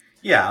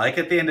 Yeah. Like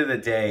at the end of the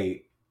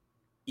day,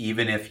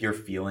 even if you're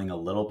feeling a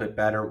little bit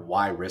better,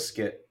 why risk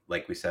it?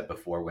 Like we said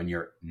before, when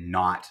you're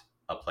not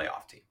a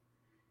playoff team,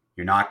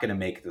 you're not going to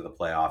make it to the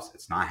playoffs.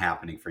 It's not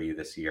happening for you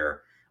this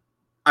year.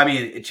 I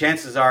mean,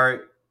 chances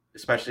are,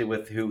 especially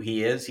with who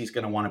he is, he's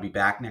going to want to be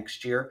back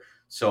next year.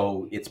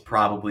 So it's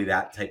probably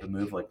that type of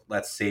move. Like,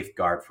 let's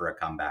safeguard for a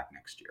comeback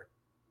next year.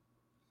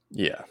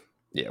 Yeah,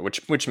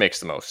 which makes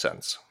the most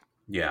sense.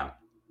 Yeah.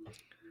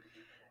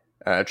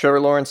 Trevor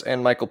Lawrence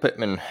and Michael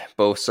Pittman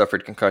both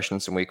suffered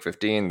concussions in week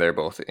 15. They're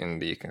both in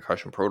the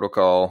concussion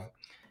protocol.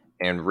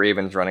 And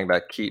Ravens running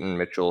back Keaton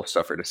Mitchell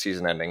suffered a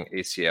season-ending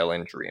ACL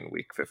injury in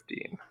week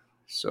 15.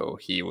 So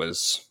he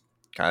was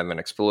kind of an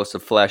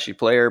explosive, flashy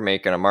player,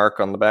 making a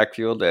mark on the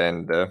backfield,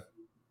 and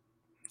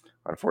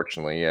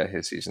unfortunately,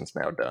 his season's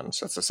now done.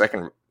 So it's the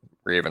second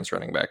Ravens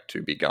running back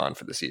to be gone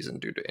for the season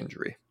due to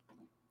injury.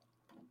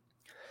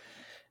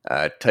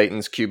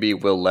 Titans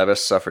QB Will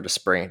Levis suffered a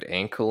sprained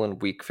ankle in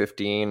week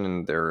 15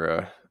 in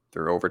their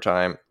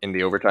overtime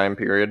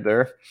period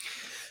there.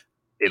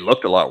 It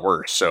looked a lot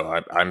worse,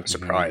 so I'm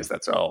surprised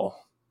that's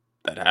all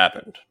that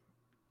happened.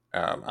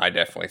 I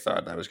definitely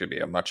thought that was going to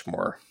be a much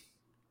more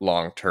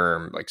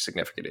long-term,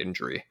 significant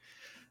injury.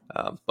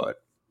 But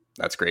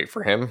that's great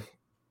for him.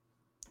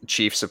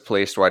 Chiefs have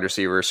placed wide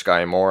receiver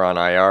Sky Moore on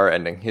IR,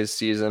 ending his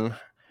season.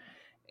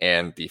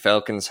 And the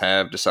Falcons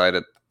have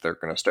decided they're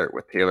going to start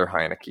with Taylor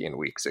Heineke in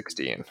week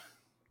 16.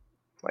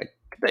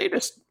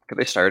 Could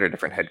they start a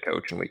different head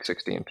coach in week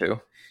 16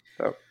 too?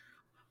 So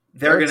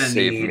they're going to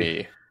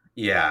need...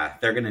 Yeah,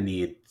 they're going to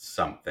need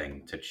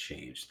something to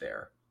change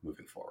there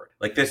moving forward.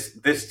 Like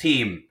this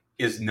team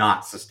is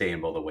not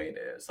sustainable the way it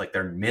is. Like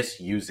they're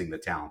misusing the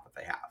talent that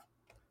they have.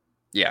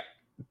 Yeah.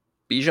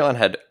 Bijan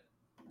had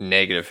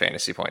negative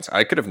fantasy points.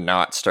 I could have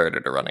not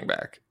started a running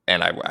back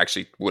and I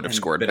actually would have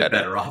scored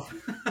better off.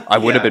 I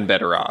would have been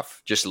better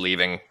off just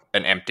leaving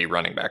an empty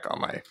running back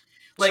on my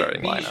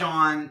starting lineup.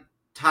 Bijan,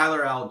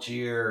 Tyler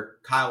Algier,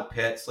 Kyle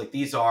Pitts,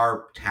 these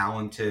are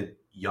talented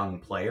young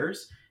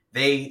players.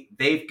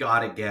 They've got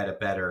to get a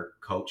better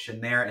coach in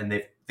there, and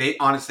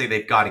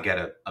they've got to get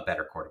a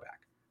better quarterback.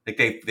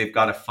 They've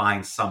got to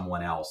find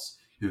someone else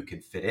who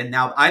can fit in.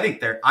 Now, I think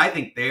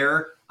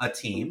they're a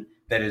team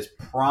that is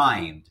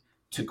primed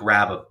to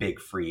grab a big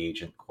free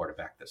agent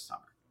quarterback this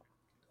summer,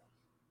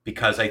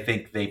 because I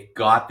think they've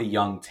got the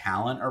young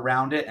talent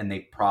around it, and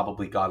they've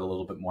probably got a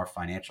little bit more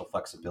financial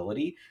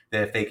flexibility.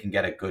 That if they can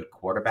get a good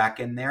quarterback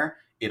in there,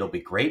 it'll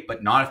be great.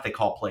 But not if they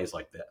call plays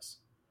like this.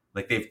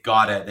 They've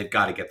got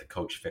to get the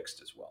coach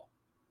fixed as well.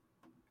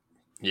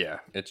 Yeah,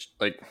 it's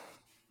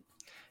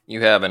you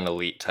have an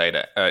elite tight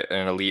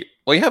end,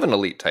 you have an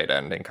elite tight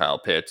end in Kyle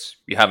Pitts.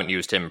 You haven't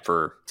used him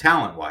for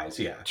talent-wise,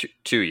 yeah,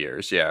 2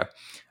 years, yeah.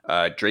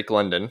 Drake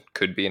London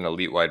could be an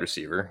elite wide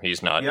receiver.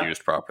 He's not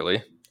used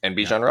properly. And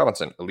Bijan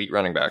Robinson, elite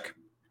running back.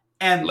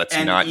 And let's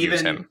not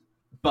use him.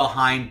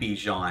 Behind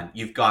Bijan,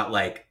 you've got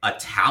a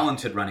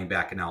talented running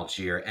back in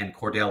Algier and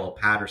Cordell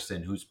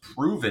Patterson, who's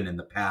proven in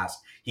the past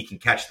he can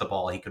catch the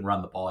ball, he can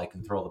run the ball, he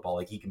can throw the ball,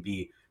 he can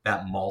be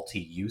that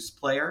multi-use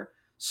player.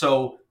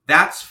 So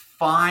that's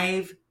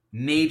 5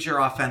 major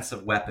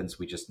offensive weapons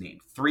we just named.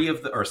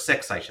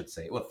 6, I should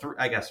say. Well, 3,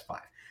 I guess 5.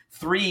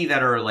 3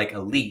 that are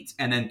elite,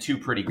 and then 2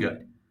 pretty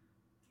good.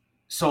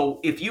 So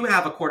if you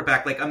have a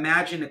quarterback, like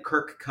imagine a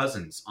Kirk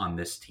Cousins on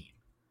this team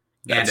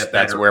and a That's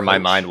better where my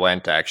mind coach.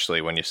 went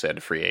actually when you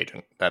said free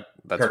agent. That's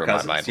Kirk where my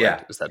Cousins, mind went.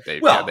 yeah. Is that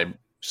Well, they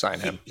sign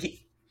him.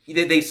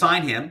 they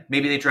sign him.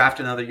 Maybe they draft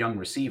another young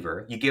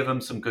receiver. You give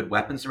him some good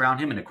weapons around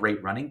him and a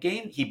great running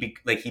game. He'd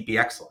be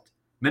excellent.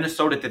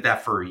 Minnesota did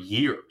that for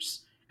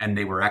years, and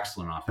they were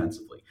excellent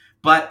offensively.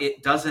 But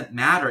it doesn't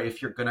matter if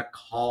you're going to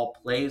call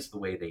plays the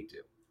way they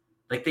do.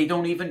 Like they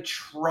don't even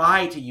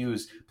try to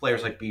use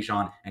players like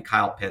Bijan and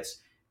Kyle Pitts,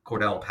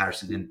 Cordell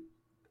Patterson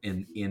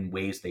in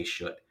ways they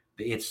should.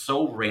 It's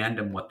so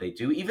random what they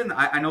do. Even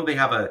I know they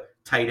have a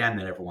tight end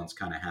that everyone's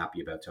kind of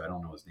happy about too. I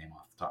don't know his name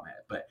off the top of my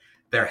head, but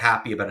they're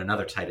happy about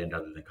another tight end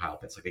other than Kyle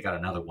Pitts. Like they got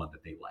another one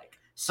that they like.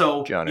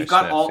 So Johnny you've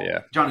got Smith,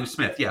 yeah. Jonnu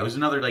Smith, yeah, who's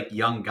another like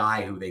young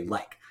guy who they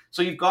like.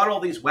 So you've got all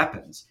these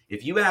weapons.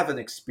 If you have an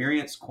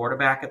experienced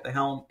quarterback at the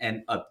helm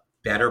and a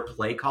better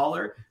play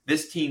caller,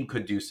 this team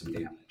could do some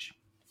damage.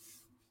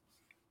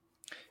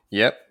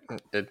 Yep.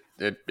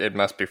 It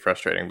must be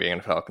frustrating being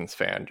a Falcons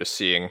fan, just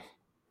seeing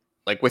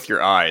like with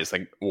your eyes,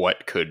 like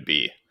what could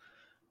be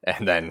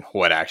and then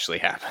what actually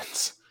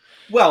happens.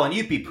 Well, and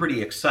you'd be pretty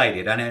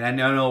excited. And I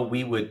know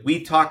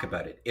we'd talk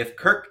about it. If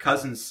Kirk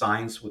Cousins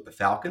signs with the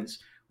Falcons,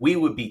 we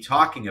would be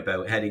talking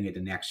about heading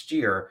into next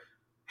year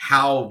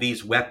how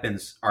these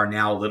weapons are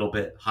now a little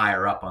bit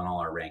higher up on all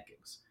our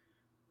rankings.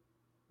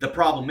 The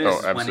problem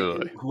is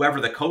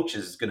whoever the coach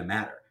is going to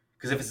matter.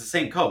 Because if it's the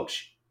same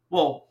coach,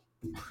 well,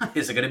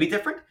 is it going to be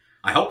different?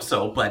 I hope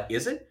so, but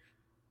is it?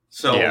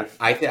 So yeah.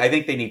 I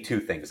think they need two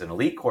things: an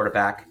elite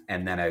quarterback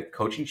and then a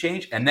coaching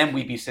change. And then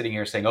we'd be sitting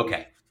here saying,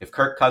 okay, if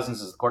Kirk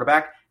Cousins is the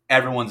quarterback,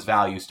 everyone's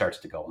value starts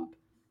to go up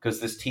because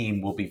this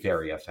team will be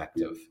very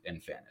effective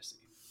in fantasy.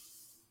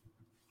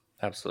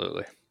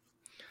 Absolutely.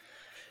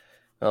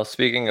 Well,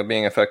 speaking of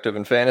being effective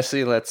in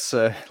fantasy, let's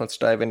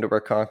dive into our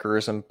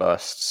conquerors and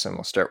busts, and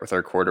we'll start with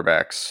our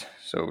quarterbacks.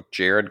 So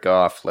Jared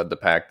Goff led the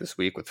pack this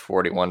week with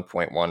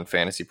 41.1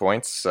 fantasy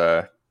points.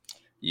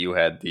 You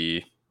had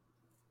the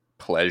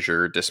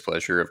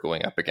displeasure of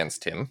going up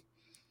against him.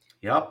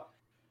 Yep.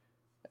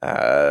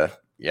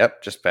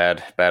 Just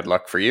bad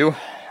luck for you.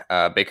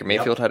 Baker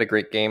Mayfield had a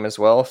great game as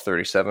well,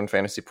 37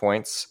 fantasy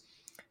points.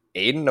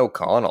 Aiden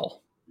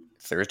O'Connell,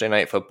 Thursday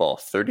Night Football,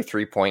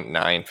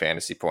 33.9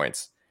 fantasy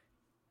points.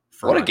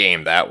 What a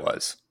game that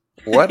was.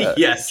 What a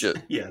yes.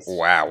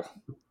 Wow.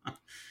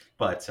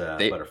 But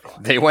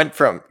they went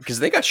from, because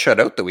they got shut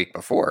out the week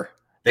before.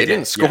 They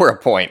didn't score a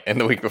point in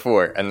the week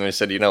before, and they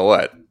said, you know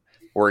what?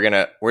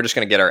 We're just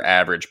gonna get our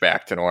average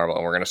back to normal,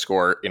 and we're gonna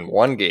score in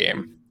one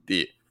game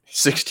the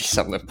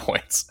 60-something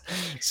points.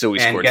 So we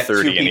scored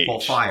 30 in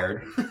each.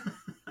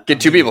 Get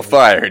two people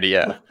fired,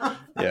 yeah.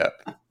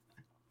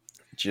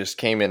 Just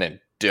came in and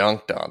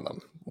dunked on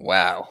them.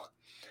 Wow.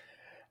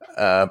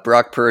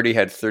 Brock Purdy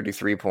had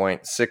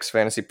 33.6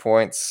 fantasy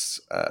points.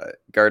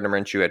 Gardner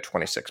Minshew had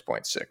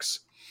 26.6.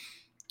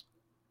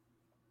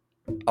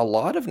 A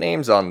lot of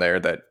names on there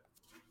that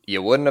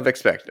you wouldn't have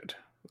expected.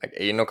 Like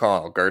Aiden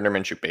O'Connell, Gardner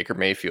Minshew, Baker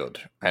Mayfield.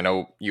 I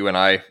know you and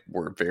I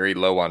were very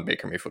low on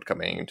Baker Mayfield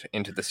coming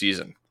into the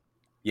season.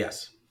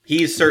 Yes.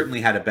 He's certainly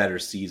had a better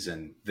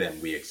season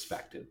than we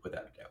expected,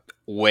 without a doubt.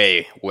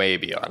 Way, way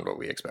beyond what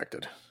we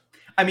expected.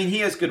 I mean, he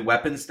has good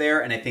weapons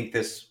there, and I think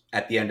this,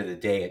 at the end of the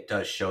day, it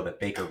does show that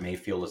Baker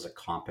Mayfield is a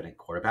competent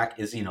quarterback.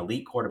 Is he an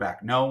elite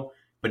quarterback? No.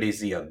 But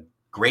is he a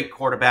great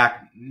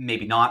quarterback?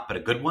 Maybe not, but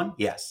a good one?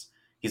 Yes.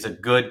 He's a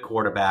good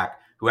quarterback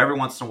who every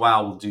once in a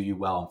while will do you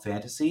well in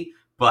fantasy,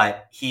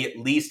 but he at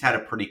least had a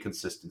pretty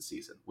consistent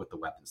season with the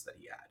weapons that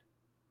he had.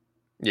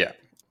 Yeah.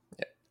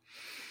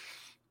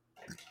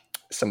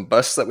 Some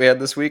busts that we had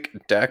this week.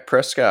 Dak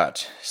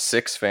Prescott,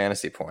 6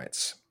 fantasy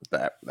points.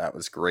 That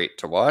was great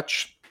to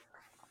watch.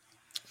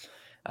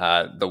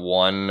 The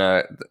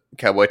one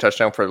Cowboy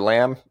touchdown for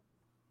Lamb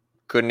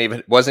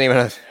wasn't even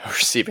a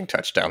receiving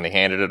touchdown. They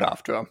handed it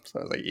off to him. So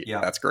I was like,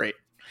 yeah, that's great.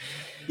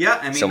 Yeah,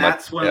 I mean,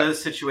 that's one of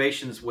those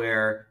situations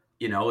where,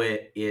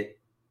 it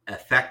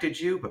affected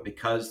you, but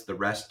because the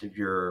rest of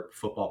your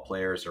football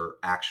players are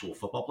actual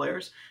football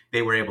players,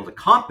 they were able to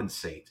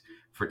compensate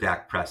for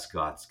Dak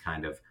Prescott's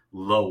kind of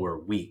lower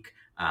week.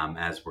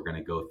 As we're going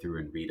to go through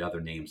and read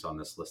other names on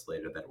this list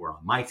later that were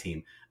on my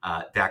team.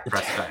 Dak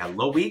Prescott had a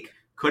low week,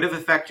 could have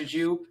affected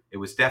you. It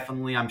was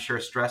definitely, I'm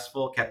sure,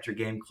 stressful, kept your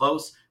game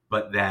close,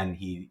 but then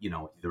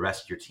the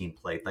rest of your team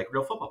played like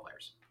real football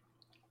players.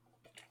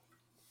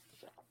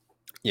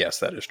 Yes,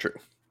 that is true.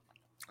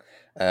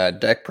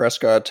 Dak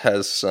Prescott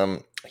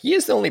he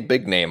is the only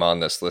big name on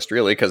this list,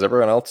 really, because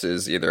everyone else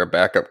is either a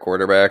backup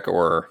quarterback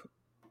or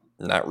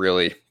not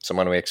really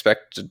someone we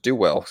expect to do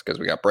well, because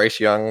we got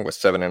Bryce Young with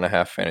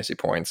 7.5 fantasy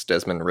points,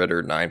 Desmond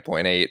Ridder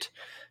 9.8,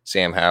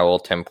 Sam Howell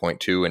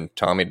 10.2, and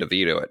Tommy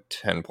DeVito at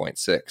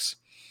 10.6.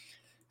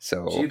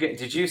 So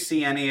did you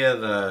see any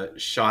of the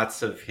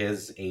shots of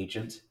his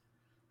agent?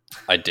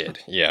 I did.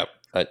 Yeah,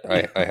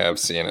 I have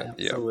seen it.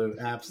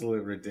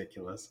 Absolute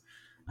ridiculous.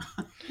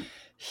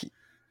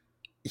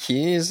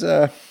 He's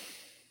just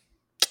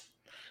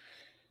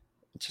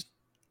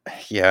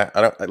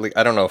I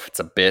don't know if it's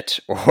a bit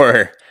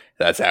or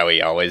that's how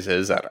he always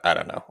is. I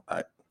don't know.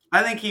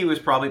 I think he was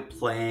probably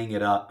playing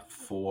it up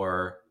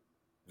for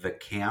the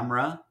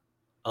camera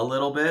a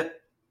little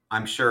bit.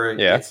 I'm sure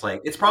Yeah.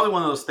 it's probably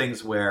one of those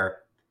things where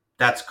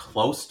that's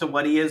close to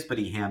what he is, but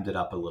he hammed it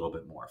up a little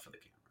bit more for the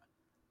camera.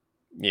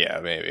 Yeah,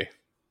 maybe.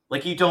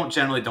 Like you don't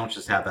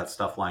just have that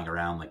stuff lying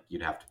around. Like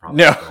you'd have to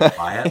probably No. go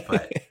buy it,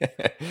 but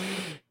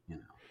you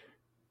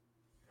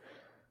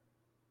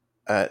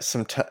know.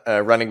 Some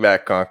running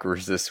back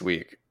conquerors this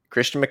week.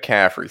 Christian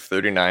McCaffrey,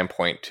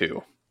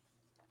 39.2.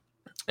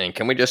 And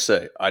can we just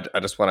say, I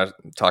just want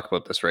to talk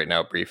about this right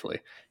now briefly,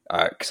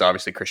 because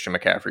obviously Christian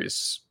McCaffrey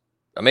is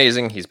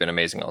amazing. He's been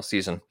amazing all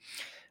season.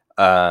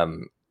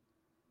 Do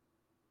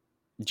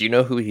you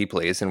know who he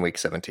plays in Week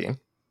 17?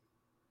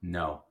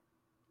 No.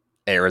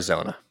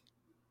 Arizona.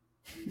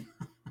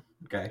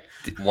 Okay.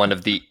 One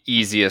of the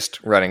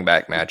easiest running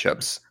back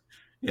matchups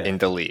in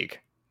the league.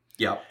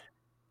 Yep.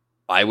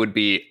 I would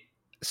be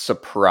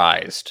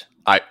surprised.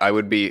 I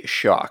would be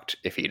shocked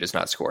if he does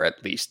not score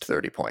at least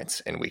 30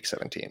 points in Week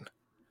 17.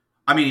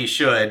 I mean, he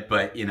should,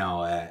 but,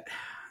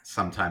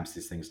 sometimes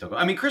these things don't go.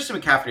 I mean, Christian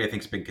McCaffrey, I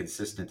think, has been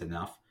consistent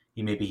enough.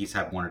 He's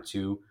had one or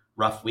two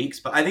rough weeks,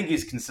 but I think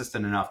he's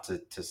consistent enough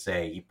to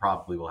say he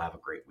probably will have a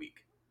great week.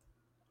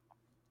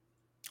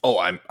 Oh,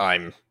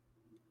 I'm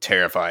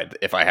terrified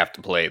if I have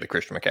to play the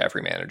Christian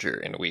McCaffrey manager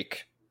in a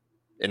week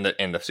in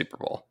the Super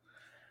Bowl,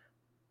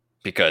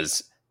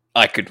 because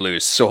I could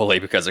lose solely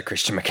because of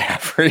Christian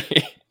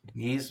McCaffrey.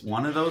 He's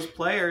one of those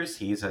players.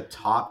 He's a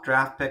top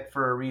draft pick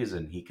for a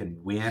reason. He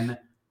can win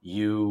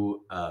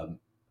you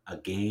a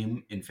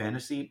game in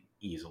fantasy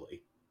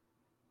easily.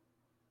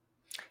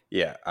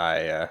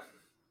 Yeah,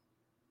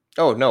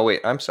 oh no,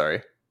 wait, I'm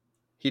sorry.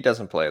 He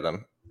doesn't play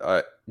them.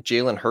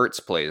 Jalen Hurts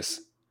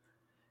plays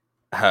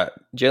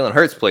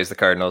the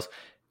Cardinals.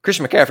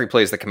 Christian McCaffrey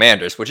plays the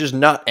Commanders, which is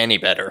not any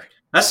better.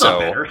 That's not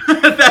better.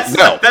 That's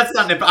not.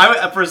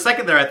 For a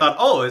second there, I thought,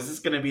 "Oh, is this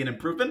going to be an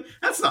improvement?"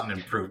 That's not an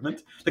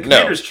improvement. The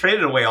Commanders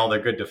traded away all their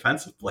good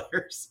defensive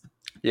players.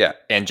 Yeah,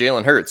 and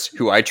Jalen Hurts,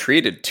 who I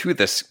traded to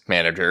this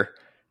manager,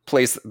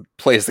 plays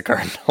the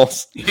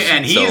Cardinals,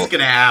 and he's going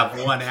to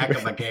have one heck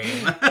of a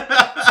game.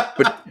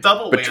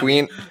 Double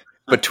between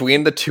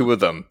the two of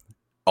them,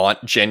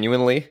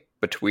 genuinely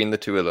between the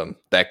two of them,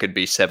 that could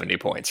be 70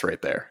 points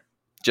right there,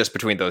 just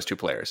between those two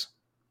players.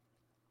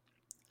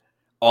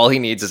 All he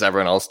needs is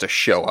everyone else to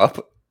show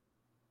up,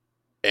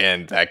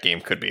 and that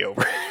game could be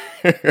over.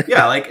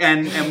 Yeah,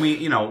 and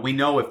we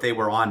know if they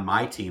were on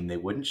my team, they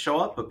wouldn't show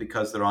up, but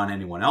because they're on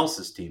anyone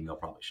else's team, they'll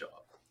probably show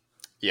up.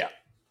 Yeah,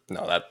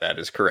 no, that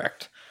is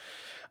correct.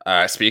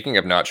 Speaking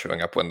of not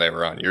showing up when they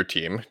were on your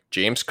team,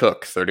 James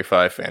Cook,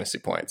 35 fantasy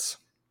points.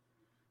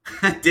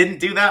 Didn't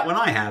do that when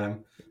I had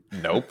him.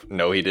 Nope,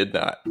 no, he did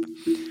not.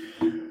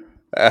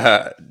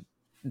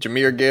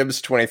 Jahmyr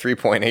Gibbs,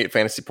 23.8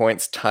 fantasy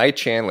points. Ty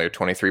Chandler,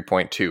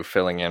 23.2,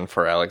 filling in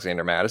for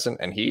Alexander Madison,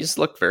 and he's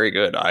looked very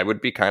good. I would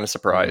be kind of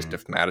surprised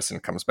if Madison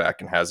comes back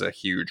and has a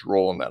huge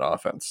role in that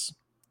offense.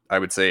 I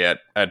would say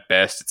at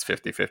best it's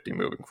 50-50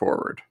 moving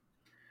forward.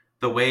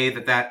 The way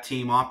that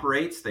team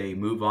operates, they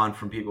move on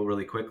from people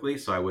really quickly,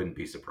 so I wouldn't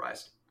be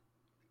surprised.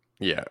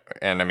 Yeah,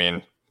 and I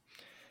mean,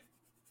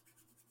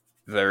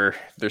 they're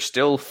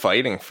still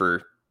fighting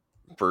for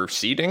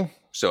seeding,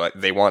 so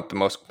they want the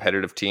most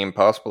competitive team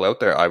possible out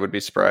there. I would be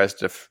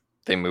surprised if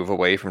they move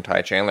away from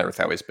Ty Chandler with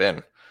how he's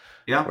been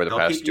over the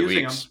past 2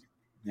 weeks.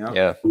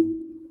 Yeah.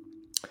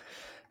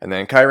 And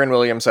then Kyron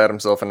Williams had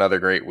himself another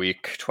great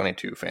week,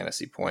 22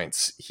 fantasy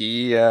points.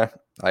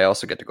 I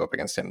also get to go up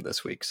against him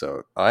this week,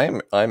 so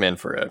I'm in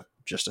for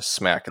just a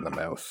smack in the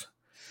mouth.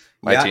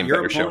 My team your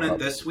better show opponent up.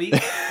 this week,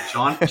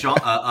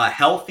 a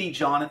healthy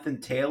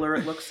Jonathan Taylor,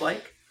 it looks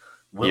like.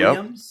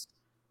 Williams. Yep.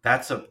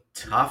 That's a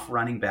tough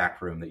running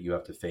back room that you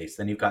have to face.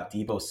 Then you've got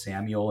Deebo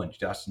Samuel and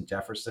Justin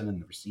Jefferson in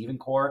the receiving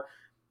core.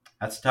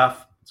 That's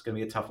tough. It's going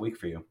to be a tough week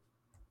for you.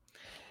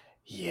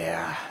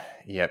 Yeah.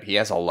 Yep. He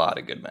has a lot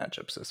of good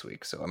matchups this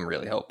week, so I'm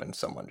really hoping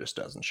someone just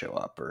doesn't show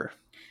up or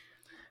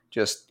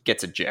just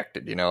gets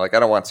ejected. I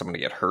don't want someone to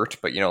get hurt,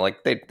 but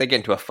they get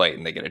into a fight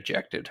and they get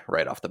ejected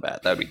right off the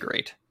bat. That'd be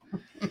great.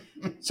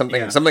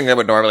 Something that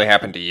would normally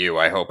happen to you,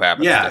 I hope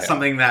happens to him.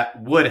 Something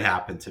that would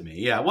happen to me.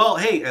 Yeah, well,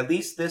 hey, at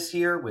least this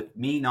year, with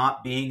me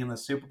not being in the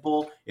Super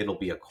Bowl, it'll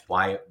be a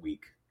quiet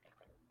week.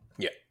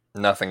 Yeah,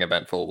 nothing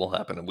eventful will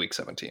happen in Week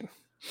 17.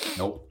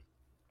 Nope.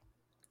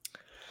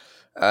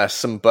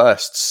 Some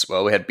busts.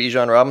 Well, we had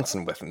Bijan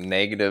Robinson with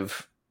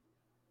negative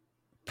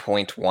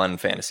 0.1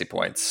 fantasy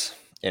points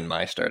in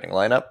my starting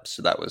lineup,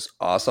 so that was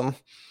awesome.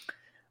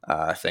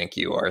 Thank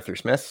you, Arthur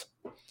Smith.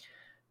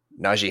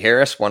 Najee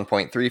Harris,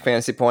 1.3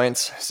 fantasy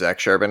points. Zach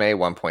Charbonnet,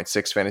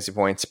 1.6 fantasy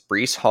points.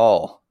 Breece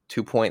Hall,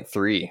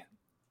 2.3.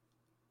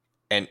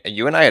 And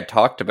you and I had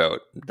talked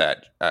about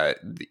that.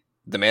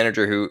 The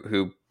manager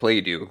who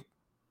played you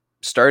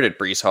started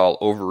Breece Hall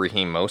over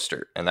Raheem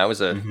Mostert, and that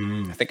was I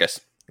think a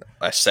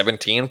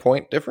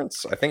 17-point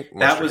difference. I think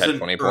Mostert had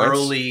 20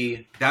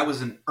 points. That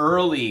was an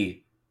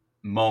early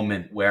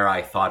moment where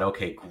I thought,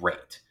 okay,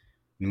 great.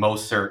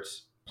 Mostert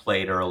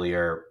played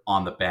earlier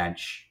on the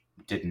bench.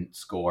 didn't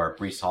score.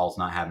 Breece Hall's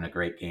not having a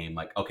great game.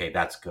 Like, okay,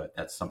 that's good.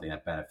 That's something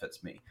that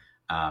benefits me.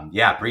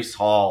 Breece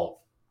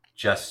Hall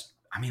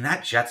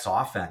that Jets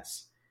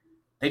offense,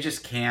 they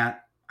just can't,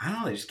 I don't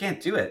know, they just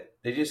can't do it.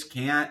 They just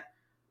can't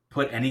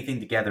put anything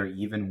together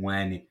even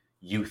when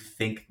you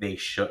think they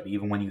should,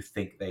 even when you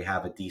think they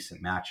have a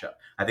decent matchup.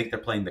 I think they're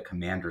playing the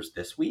Commanders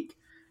this week,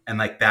 and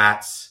like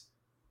that's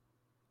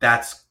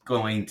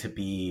going to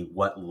be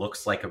what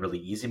looks like a really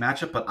easy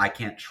matchup, but I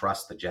can't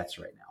trust the Jets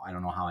right now. I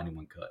don't know how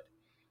anyone could.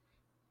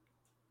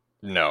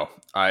 No,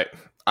 I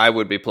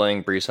would be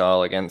playing Breece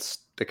Hall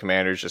against the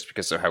Commanders just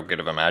because of how good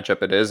of a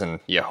matchup it is, and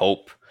you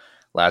hope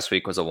last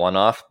week was a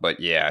one-off, but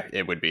yeah,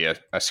 it would be a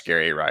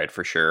scary ride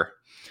for sure.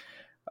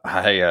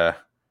 I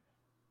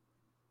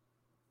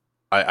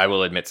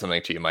will admit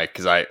something to you, Mike,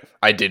 because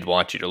I did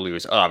want you to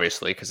lose,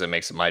 obviously, because it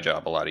makes my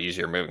job a lot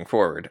easier moving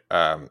forward.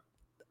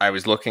 I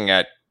was looking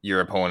at your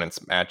opponent's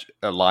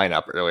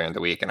lineup earlier in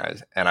the week, and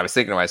I was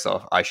thinking to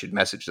myself, I should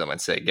message them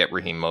and say, get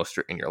Raheem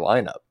Mostert in your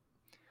lineup.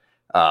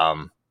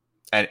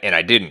 And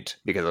I didn't,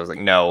 because I was like,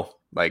 no,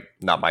 like,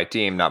 not my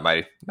team, not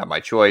my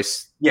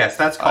choice. Yes,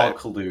 that's called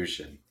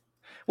collusion.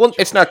 Well, George.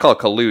 It's not called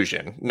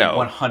collusion. No,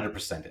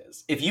 100%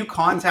 is. If you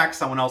contact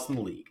someone else in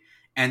the league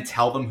and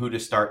tell them who to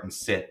start and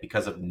sit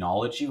because of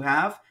knowledge you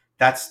have,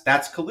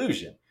 that's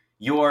collusion.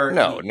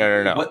 No.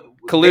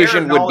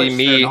 Collusion would be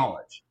me.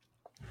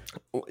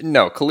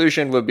 No,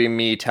 collusion would be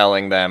me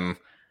telling them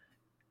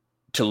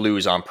to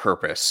lose on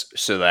purpose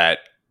so that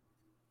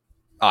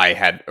I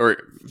had, or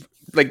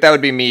like that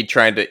would be me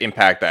trying to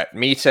impact that.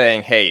 Me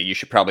saying, hey, you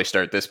should probably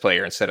start this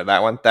player instead of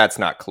that one. That's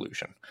not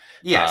collusion.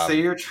 Yeah, so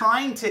you're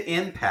trying to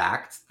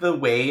impact the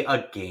way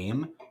a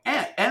game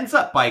ends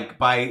up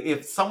by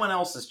if someone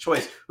else's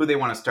choice who they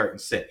want to start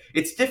and sit.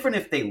 It's different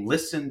if they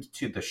listened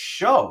to the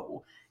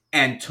show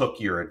and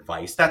took your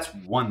advice. That's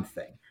one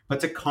thing.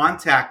 But to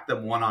contact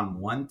them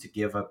one-on-one to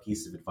give a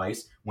piece of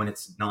advice when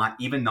it's not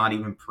even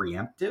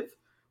preemptive,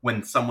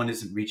 when someone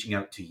isn't reaching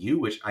out to you,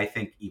 which I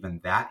think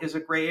even that is a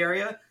gray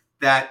area,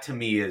 that to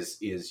me is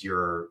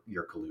you're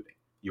colluding.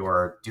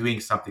 You're doing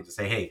something to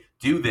say, hey,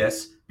 do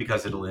this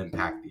because it'll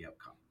impact the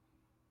outcome.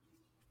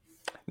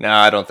 No,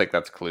 I don't think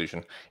that's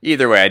collusion.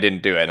 Either way, I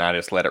didn't do it, and I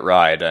just let it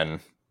ride. And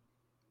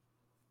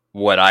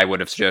what I would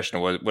have suggested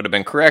would have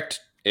been correct.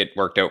 It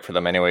worked out for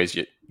them anyways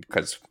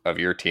because of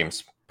your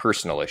team's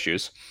personal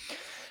issues.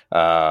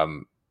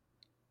 But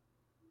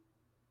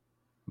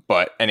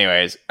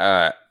anyways,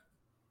 I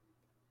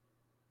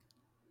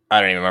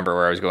don't even remember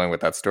where I was going with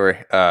that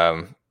story.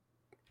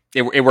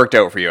 It worked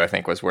out for you, I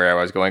think, was where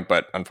I was going,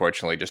 but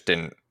unfortunately, just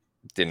didn't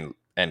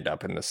end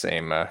up in the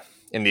same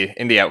in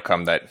the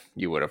outcome that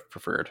you would have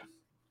preferred.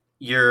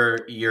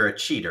 You're a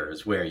cheater,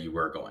 is where you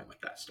were going with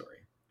that story.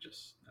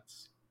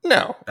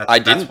 I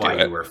didn't. That's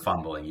why you were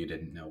fumbling. You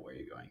didn't know where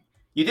you're going.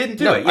 You didn't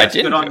do it. Yes,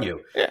 good on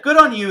you. Yeah. Good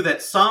on you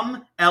that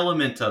some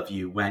element of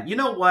you went, you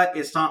know what?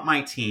 It's not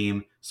my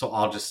team, so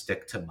I'll just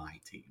stick to my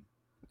team.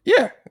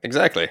 Yeah,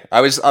 exactly.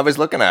 I was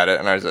looking at it,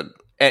 and I was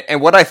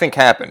and what I think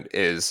happened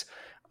is,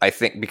 I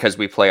think because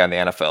we play on the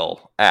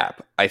NFL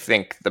app, I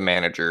think the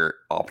manager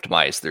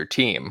optimized their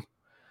team,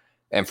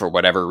 and for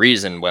whatever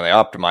reason, when they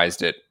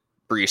optimized it,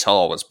 Breece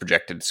Hall was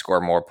projected to score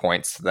more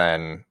points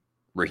than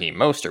Raheem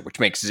Mostert, which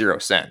makes zero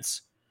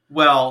sense.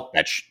 Well,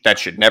 that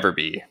should never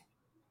be.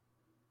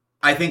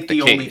 I think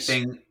the only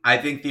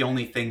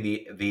thing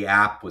the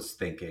app was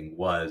thinking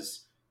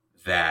was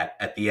that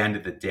at the end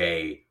of the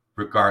day,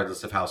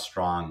 regardless of how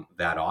strong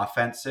that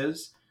offense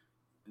is,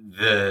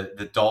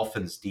 the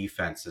Dolphins'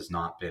 defense has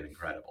not been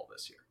incredible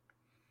this year.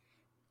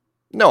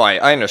 No,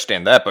 I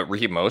understand that, but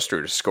Raheem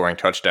Mostert is scoring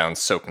touchdowns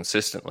so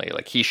consistently.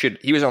 Like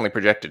he was only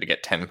projected to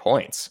get 10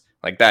 points.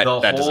 Like that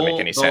doesn't make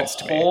any sense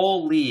to me.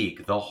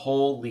 The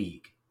whole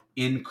league,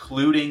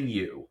 including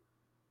you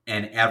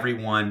and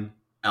everyone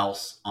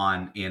else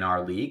in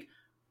our league,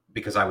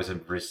 because I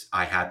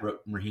had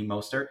Raheem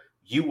Mostert,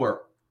 you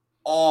were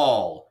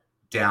all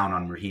down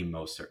on Raheem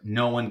Mostert.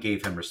 No one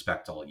gave him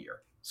respect all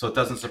year. So it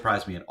doesn't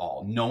surprise me at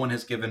all. No one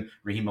has given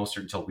Raheem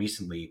Mostert until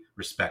recently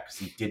respect because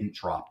he didn't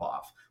drop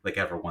off like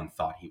everyone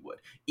thought he would.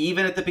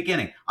 Even at the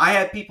beginning, I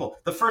had people,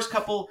 the first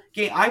couple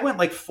games, I went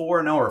like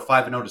 4-0 or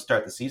 5-0 to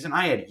start the season.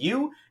 I had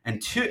you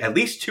and at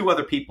least two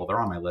other people, they're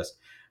on my list,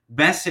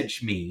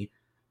 message me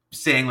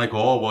saying like,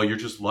 oh, well, you're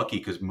just lucky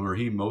because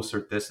Raheem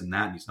Mostert this and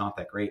that, and he's not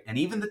that great. And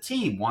even the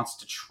team wants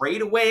to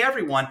trade away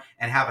everyone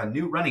and have a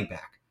new running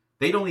back.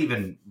 They don't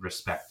even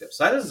respect him.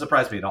 So that doesn't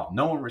surprise me at all.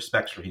 No one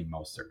respects Raheem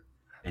Mostert.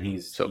 And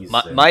he's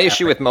my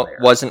issue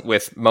wasn't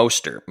with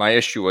Mostert. My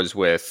issue was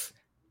with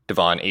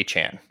Devon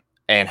Achane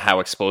and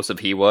how explosive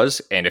he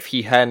was. And if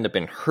he hadn't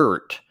been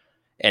hurt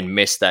and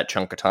missed that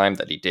chunk of time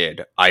that he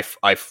did, I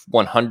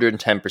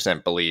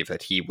 110% believe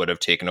that he would have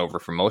taken over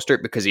from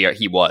Mostert because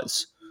he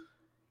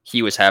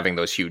was having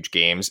those huge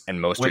games and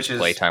Mostert's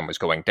playtime was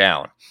going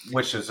down.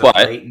 Which is a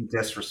blatant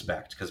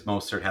disrespect because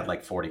Mostert had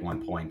like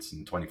 41 points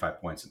and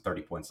 25 points and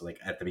 30 points like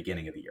at the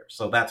beginning of the year.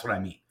 So that's what I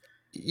mean.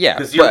 Yeah,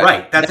 because you're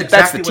right. That's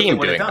exactly the team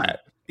what they doing done. that.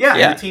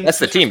 Yeah, that's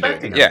the team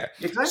doing it. Yeah,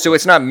 exactly. So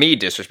it's not me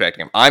disrespecting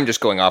him. I'm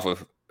just going off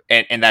of,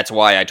 and that's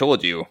why I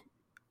told you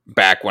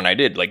back when I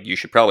did, like, you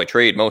should probably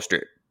trade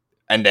Mostert.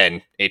 And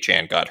then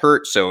Achane got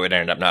hurt, so it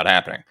ended up not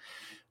happening.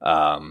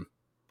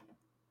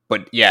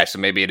 But yeah, so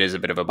maybe it is a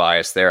bit of a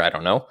bias there. I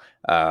don't know.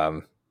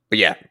 But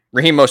yeah,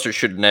 Raheem Mostert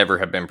should never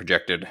have been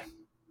projected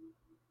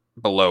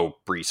below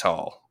Breece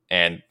Hall,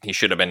 and he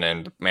should have been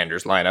in the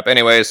Commanders lineup.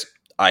 Anyways,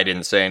 I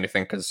didn't say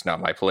anything because it's not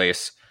my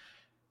place.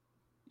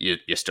 You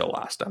still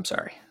lost. I'm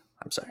sorry.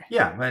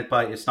 Yeah,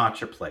 but it's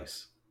not your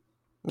place.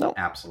 No.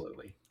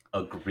 Absolutely.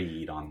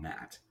 Agreed on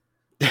that.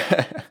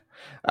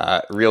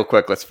 Real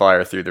quick, let's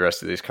fire through the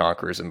rest of these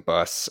conquerors and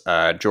busts.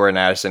 Jordan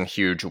Addison,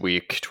 huge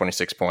week,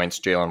 26 points.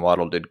 Jalen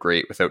Waddle did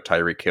great without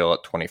Tyreek Hill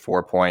at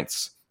 24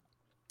 points.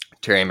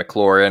 Terry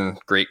McLaurin,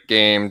 great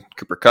game.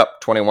 Cooper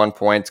Kupp, 21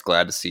 points.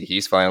 Glad to see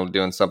he's finally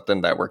doing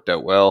something. That worked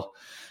out well.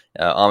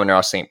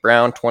 Amon-Ra St.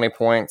 Brown, 20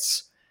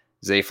 points.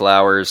 Zay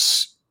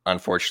Flowers,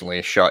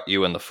 unfortunately, shot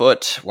you in the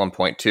foot,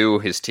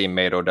 1.2. His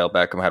teammate Odell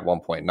Beckham had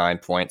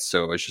 1.9 points,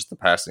 so it was just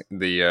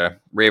the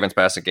Ravens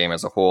passing game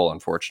as a whole,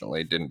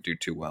 unfortunately, didn't do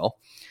too well.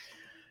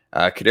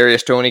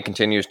 Kadarius Toney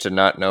continues to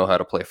not know how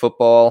to play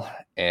football,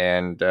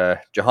 and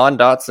Jahan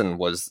Dotson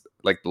was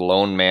like the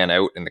lone man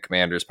out in the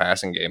Commanders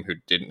passing game who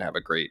didn't have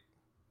a great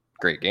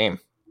game.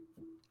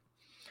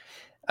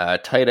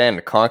 Tight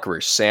end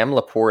Conquerors Sam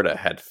Laporta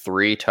had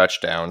 3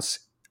 touchdowns.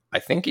 I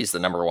think he's the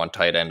number 1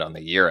 tight end on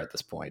the year at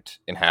this point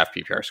in half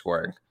PPR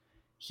scoring.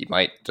 He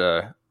might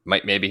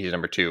maybe he's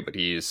number 2, but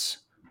he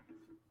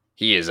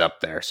is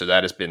up there. So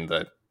that has been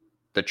the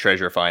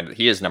treasure find.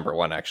 He is number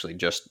 1 actually,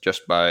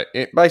 just by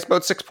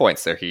about 6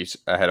 points there. He's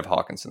ahead of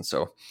Hawkinson.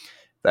 So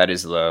that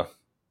is the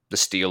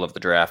steal of the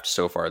draft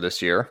so far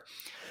this year.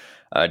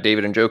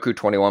 David Njoku,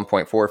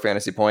 21.4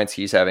 fantasy points.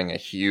 He's having a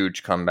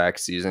huge comeback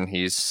season.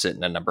 He's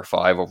sitting at number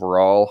 5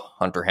 overall.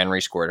 Hunter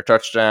Henry scored a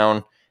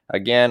touchdown.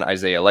 Again,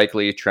 Isaiah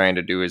Likely trying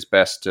to do his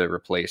best to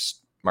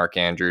replace Mark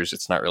Andrews.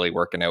 It's not really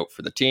working out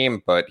for the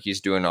team, but he's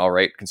doing all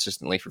right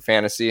consistently for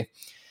fantasy.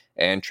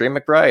 And Trey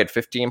McBride,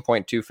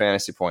 15.2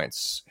 fantasy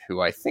points,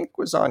 who I think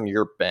was on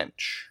your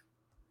bench.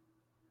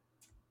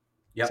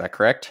 Yep. Is that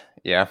correct?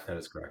 Yeah. That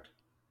is correct.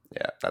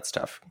 Yeah, that's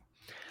tough.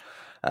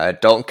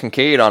 Dalton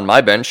Kincaid on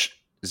my bench,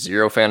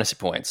 0 fantasy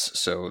points.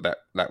 So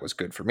that was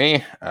good for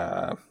me.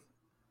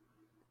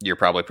 You're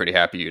probably pretty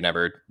happy you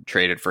never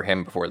traded for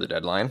him before the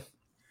deadline.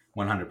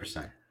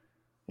 100%.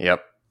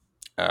 Yep.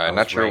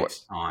 Not sure what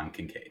on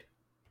Kincaid.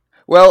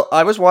 Well,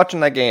 I was watching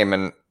that game,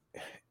 and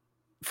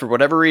for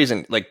whatever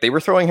reason, like, they were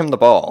throwing him the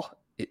ball.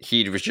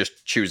 He was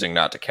just choosing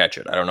not to catch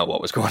it. I don't know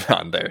what was going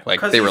on there.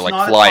 Like, they were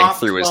like flying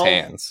through his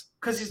hands.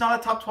 Because he's not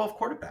a top 12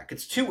 quarterback.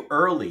 It's too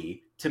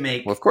early to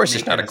make. Well, of course,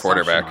 he's not a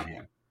quarterback. Tight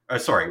end.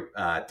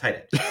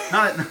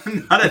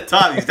 Not a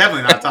top. He's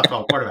definitely not a top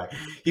 12 quarterback.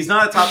 He's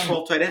not a top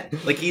 12 tight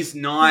end. Like, he's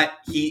not.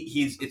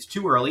 He's. It's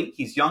too early.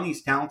 He's young.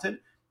 He's talented.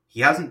 He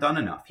hasn't done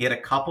enough. He had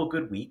a couple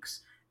good weeks,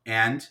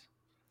 and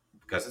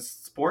because it's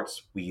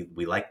sports, we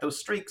like those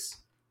streaks,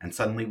 and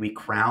suddenly we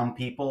crown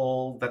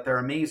people that they're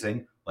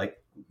amazing.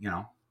 Like,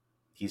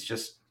 he's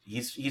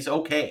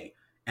okay,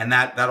 and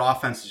that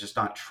offense is just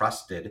not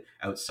trusted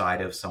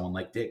outside of someone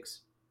like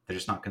Diggs. They're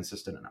just not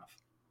consistent enough.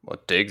 Well,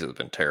 Diggs has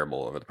been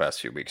terrible over the past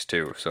few weeks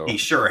too. So he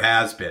sure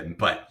has been,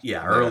 but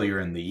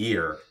earlier in the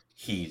year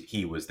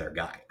he was their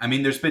guy. I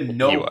mean, there's been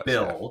no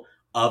Bill.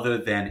 Other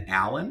than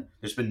Allen,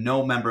 there's been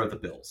no member of the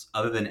Bills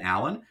other than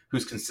Allen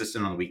who's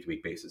consistent on a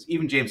week-to-week basis.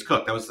 Even James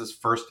Cook, that was his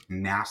first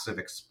massive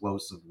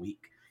explosive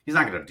week. He's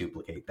not going to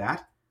duplicate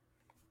that.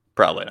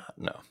 Probably not,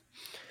 no.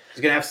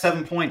 He's going to have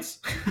 7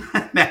 points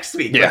next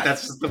week. Yeah. But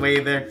that's just the way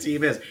their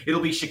team is.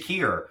 It'll be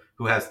Shakir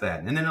who has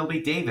that. And then it'll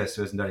be Davis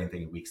who hasn't done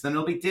anything in weeks. Then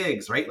it'll be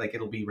Diggs, right? Like,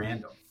 it'll be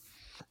random.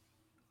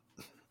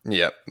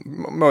 Yep,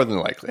 more than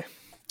likely.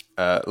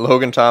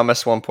 Logan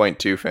Thomas,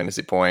 1.2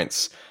 fantasy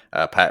points.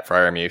 Pat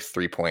Freiermuth,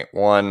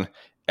 3.1.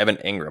 Evan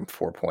Ingram,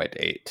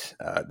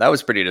 4.8. That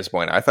was pretty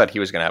disappointing. I thought he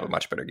was going to have a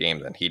much better game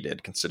than he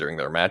did, considering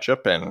their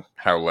matchup and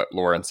how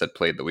Lawrence had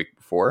played the week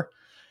before.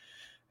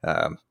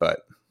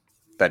 But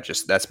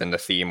that's been the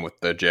theme with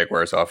the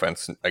Jaguars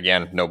offense.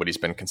 Again, nobody's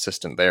been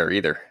consistent there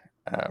either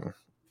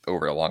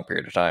over a long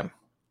period of time.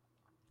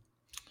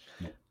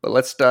 But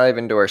let's dive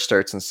into our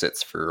starts and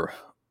sits for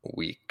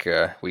week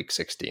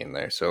 16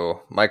 there.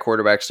 So my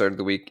quarterback start of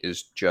the week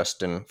is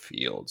Justin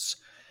Fields.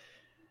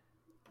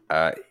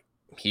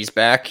 He's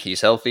back.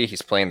 He's healthy.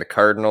 He's playing the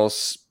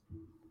Cardinals.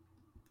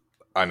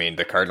 I mean,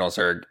 the Cardinals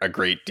are a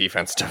great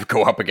defense to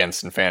go up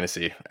against in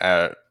fantasy.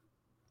 I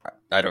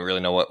don't really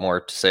know what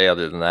more to say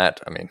other than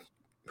that. I mean,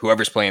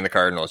 whoever's playing the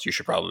Cardinals, you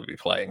should probably be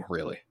playing,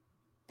 really.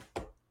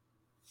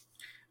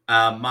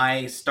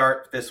 My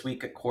start this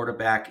week at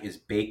quarterback is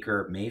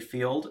Baker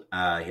Mayfield. He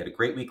had a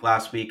great week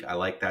last week. I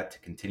like that to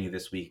continue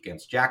this week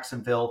against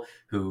Jacksonville,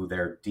 who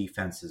their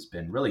defense has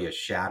been really a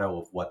shadow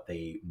of what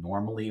they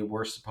normally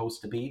were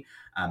supposed to be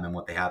and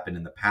what they have been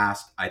in the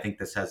past. I think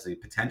this has the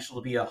potential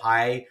to be a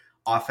high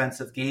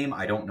offensive game.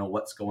 I don't know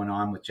what's going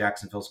on with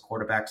Jacksonville's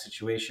quarterback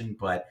situation,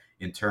 but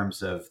in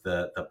terms of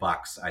the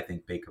Bucs, I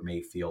think Baker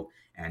Mayfield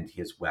and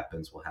his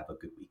weapons will have a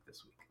good week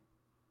this week.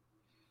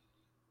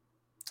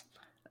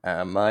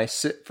 My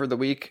sit for the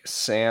week,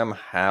 Sam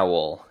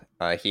Howell.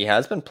 He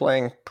has been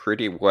playing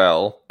pretty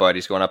well, but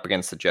he's going up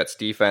against the Jets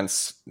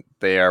defense.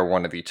 They are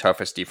one of the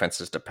toughest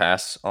defenses to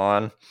pass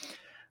on.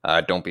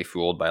 Don't be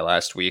fooled by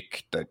last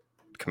week. The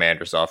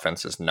Commanders'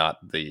 offense is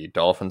not the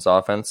Dolphins'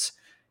 offense.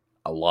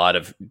 A lot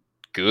of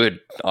good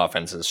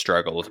offenses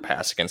struggle to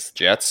pass against the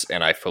Jets,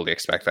 and I fully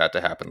expect that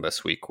to happen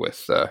this week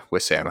with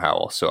Sam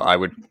Howell. So I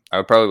would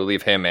probably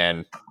leave him,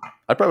 and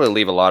I'd probably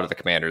leave a lot of the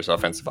Commanders'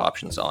 offensive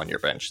options on your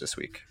bench this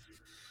week.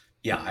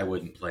 Yeah, I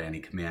wouldn't play any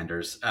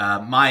Commanders.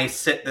 My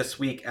sit this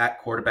week at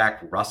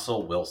quarterback,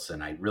 Russell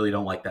Wilson. I really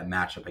don't like that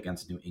matchup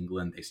against New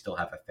England. They still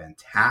have a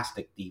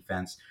fantastic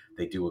defense.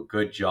 They do a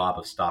good job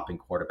of stopping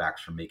quarterbacks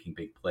from making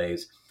big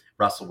plays.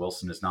 Russell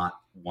Wilson is not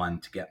one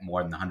to get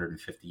more than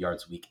 150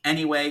 yards a week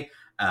anyway.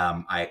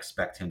 I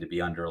expect him to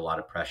be under a lot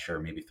of pressure,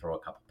 maybe throw a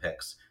couple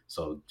picks.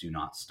 So do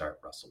not start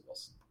Russell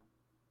Wilson.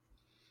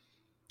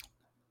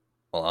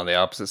 Well, on the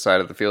opposite side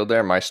of the field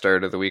there, my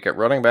start of the week at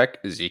running back,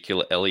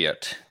 Ezekiel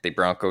Elliott. The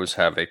Broncos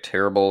have a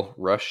terrible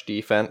rush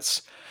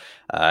defense.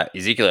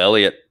 Ezekiel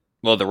Elliott,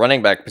 well, the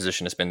running back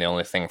position has been the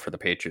only thing for the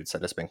Patriots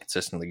that has been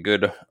consistently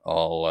good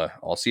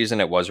all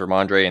season. It was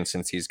Ramondre, and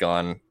since he's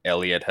gone,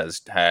 Elliott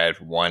has had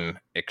one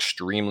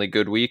extremely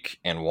good week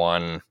and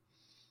one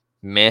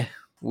meh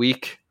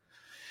week.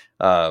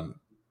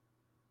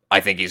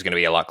 I think he's going to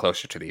be a lot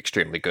closer to the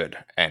extremely good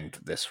end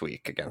this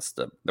week against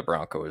the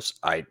Broncos.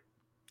 I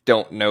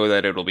don't know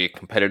that it'll be a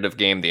competitive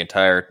game the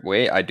entire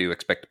way. I do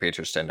expect the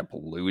Patriots to end up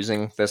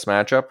losing this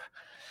matchup.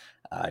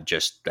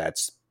 Just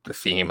that's the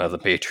theme of the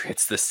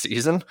Patriots this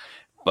season.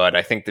 But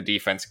I think the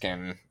defense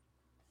can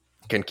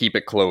keep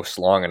it close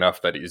long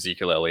enough that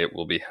Ezekiel Elliott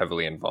will be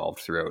heavily involved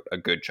throughout a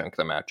good chunk of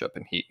the matchup,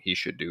 and he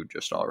should do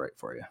just all right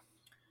for you.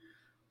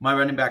 My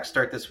running back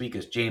start this week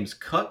is James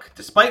Cook.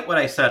 Despite what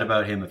I said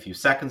about him a few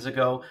seconds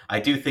ago,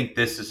 I do think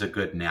this is a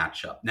good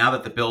matchup. Now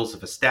that the Bills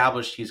have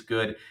established he's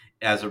good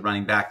as a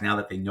running back, now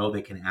that they know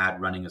they can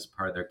add running as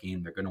part of their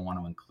game, they're going to want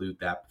to include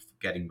that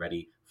getting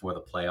ready for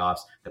the playoffs.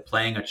 They're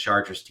playing a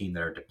Chargers team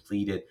that are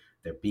depleted.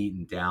 They're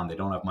beaten down. They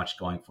don't have much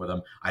going for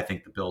them. I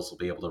think the Bills will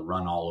be able to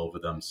run all over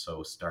them,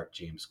 so start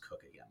James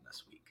Cook again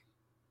this week.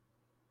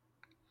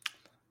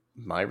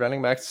 My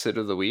running back sit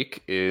of the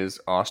week is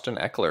Austin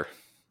Eckler.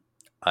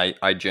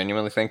 I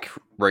genuinely think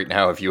right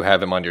now, if you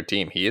have him on your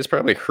team, he has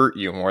probably hurt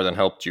you more than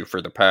helped you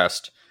for the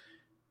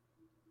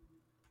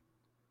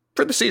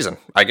season,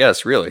 I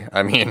guess, really.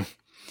 I mean,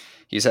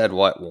 he's had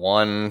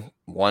one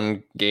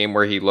game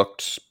where he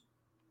looked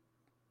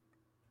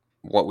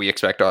what we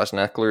expect Austin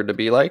Eckler to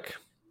be like.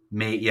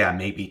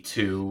 Maybe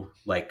two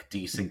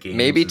decent games.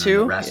 Maybe two.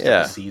 The rest of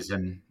the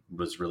season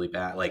was really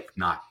bad,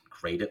 not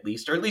great at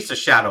least, or at least a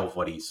shadow of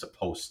what he's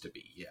supposed to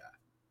be. Yeah.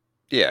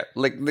 Yeah,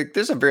 like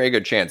there's a very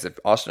good chance if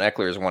Austin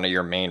Eckler is one of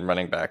your main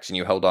running backs and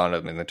you held on to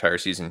him in the entire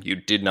season, you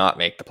did not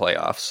make the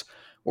playoffs.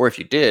 Or if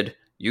you did,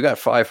 you got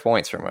 5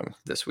 points from him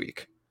this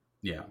week.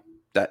 Yeah.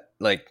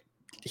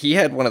 He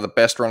had one of the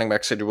best running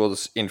back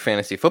schedules in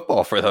fantasy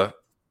football for the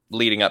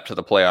leading up to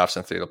the playoffs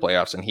and through the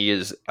playoffs. And he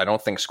is, I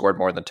don't think, scored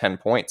more than 10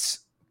 points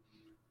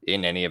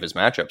in any of his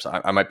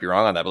matchups. I might be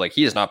wrong on that, but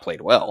he has not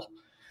played well.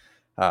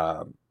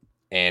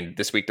 And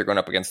this week they're going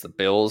up against the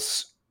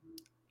Bills.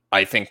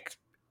 I think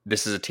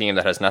this is a team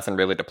that has nothing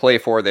really to play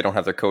for. They don't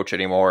have their coach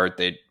anymore.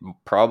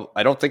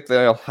 I don't think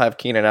they'll have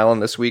Keenan Allen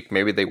this week.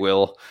 Maybe they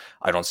will.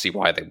 I don't see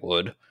why they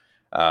would.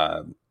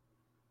 And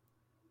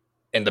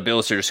the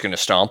Bills are just going to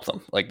stomp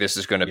them. This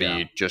is going to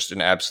be just an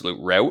absolute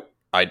rout.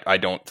 I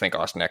don't think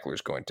Austin Eckler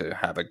is going to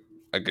have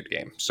a good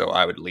game. So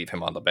I would leave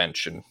him on the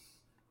bench, and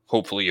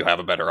hopefully you have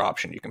a better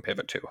option you can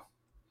pivot to.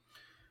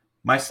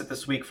 My sit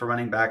this week for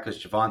running back is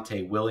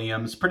Javonte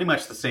Williams. Pretty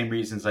much the same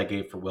reasons I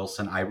gave for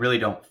Wilson. I really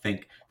don't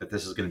think that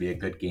this is going to be a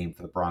good game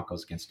for the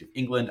Broncos against New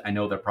England. I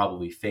know they're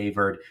probably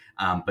favored,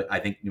 but I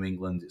think New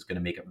England is going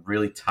to make it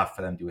really tough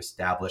for them to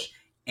establish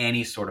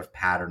any sort of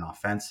pattern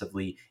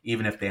offensively.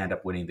 Even if they end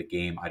up winning the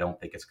game, I don't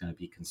think it's going to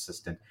be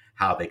consistent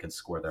how they can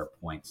score their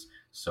points.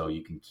 So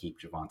you can keep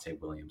Javonte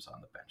Williams on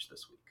the bench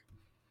this week.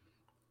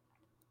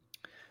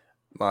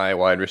 My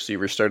wide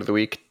receiver start of the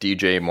week,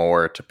 DJ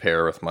Moore, to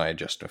pair with my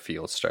Justin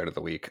Fields start of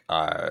the week.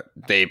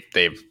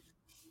 They've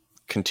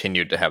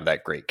continued to have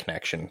that great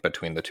connection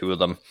between the two of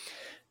them.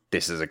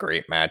 This is a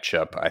great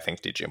matchup. I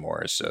think DJ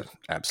Moore is an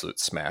absolute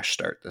smash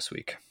start this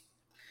week.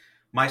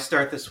 My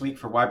start this week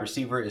for wide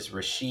receiver is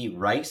Rashee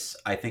Rice.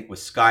 I think with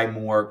Sky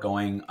Moore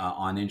going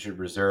on injured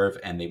reserve,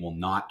 and they will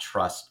not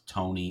trust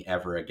Tony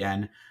ever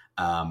again.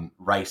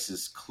 Rice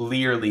is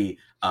clearly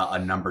a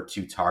number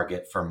 2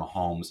 target for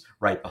Mahomes,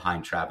 right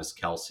behind Travis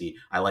Kelce.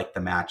 I like the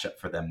matchup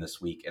for them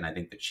this week, and I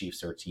think the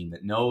Chiefs are a team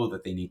that know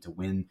that they need to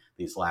win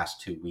these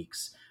last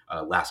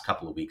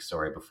couple of weeks,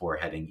 before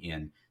heading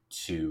in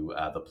to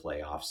the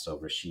playoffs. So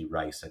Rashee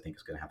Rice, I think,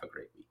 is going to have a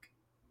great week.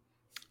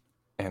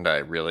 And I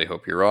really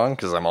hope you're wrong,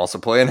 because I'm also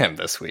playing him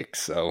this week.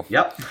 So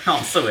yep,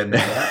 also in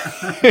there.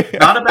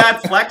 Not a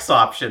bad flex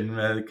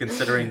option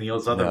considering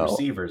those other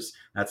receivers.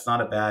 That's not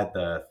a bad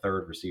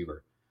third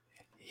receiver.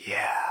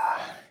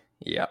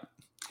 Yeah.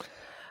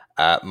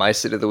 My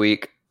sit of the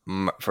week,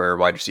 For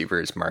wide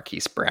receivers,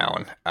 Marquise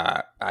Brown.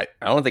 I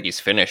don't think he's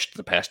finished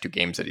the past two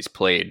games that he's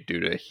played due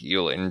to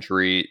heel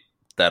injury.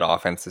 That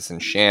offense is in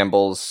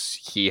shambles.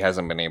 He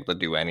hasn't been able to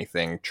do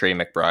anything. Trey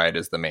McBride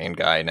is the main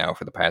guy now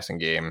for the passing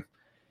game.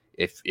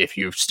 If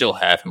you still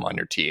have him on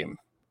your team,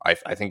 I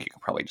think you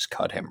can probably just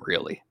cut him,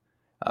 really.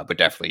 But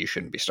definitely you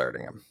shouldn't be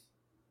starting him.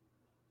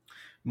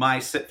 My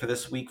sit for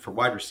this week for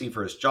wide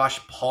receiver is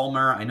Josh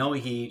Palmer. I know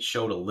he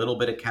showed a little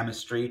bit of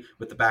chemistry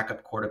with the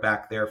backup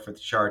quarterback there for the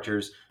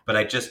Chargers, but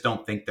I just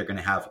don't think they're going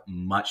to have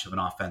much of an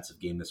offensive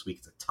game this week.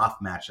 It's a tough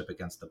matchup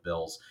against the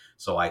Bills,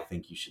 so I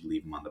think you should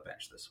leave him on the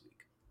bench this week.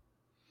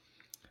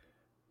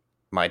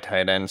 My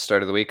tight end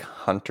start of the week,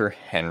 Hunter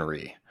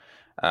Henry.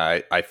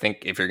 I think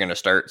if you're going to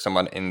start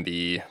someone in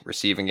the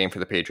receiving game for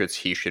the Patriots,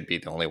 he should be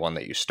the only one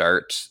that you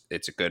start.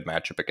 It's a good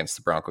matchup against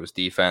the Broncos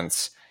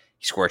defense.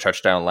 He scored a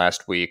touchdown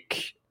last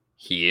week.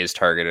 He is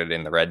targeted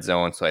in the red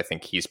zone, so I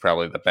think he's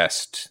probably the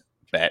best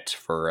bet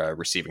for a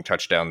receiving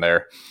touchdown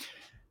there.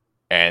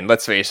 And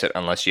let's face it,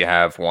 unless you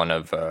have one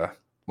of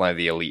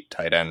the elite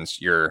tight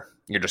ends, you're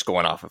just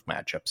going off of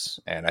matchups.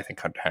 And I think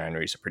Hunter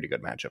Henry is a pretty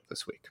good matchup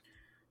this week.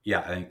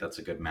 Yeah, I think that's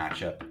a good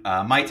matchup.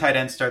 My tight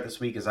end start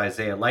this week is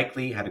Isaiah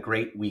Likely. Had a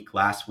great week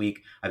last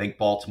week. I think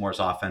Baltimore's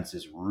offense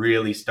is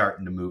really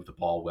starting to move the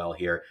ball well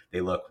here.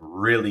 They look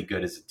really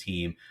good as a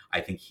team.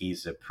 I think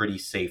he's a pretty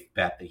safe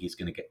bet that he's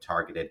going to get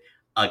targeted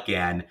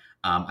again.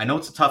 I know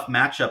it's a tough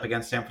matchup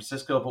against San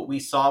Francisco, but we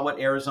saw what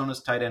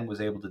Arizona's tight end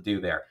was able to do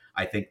there.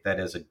 I think that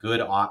is a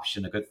good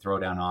option, a good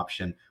throwdown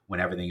option when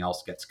everything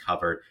else gets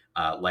covered.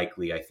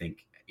 Likely, I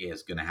think,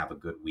 is going to have a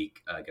good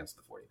week against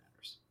the 49ers.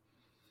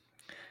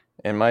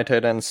 And my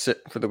tight end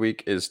sit for the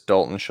week is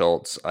Dalton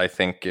Schultz. I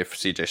think if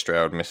CJ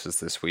Stroud misses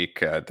this week,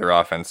 their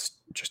offense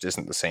just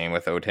isn't the same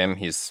without him.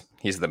 He's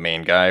the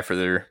main guy for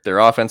their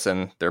offense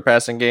and their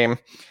passing game.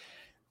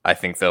 I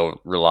think they'll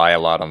rely a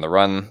lot on the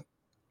run.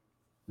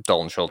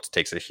 Dalton Schultz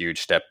takes a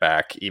huge step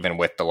back, even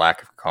with the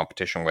lack of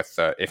competition with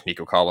if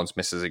Nico Collins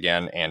misses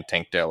again and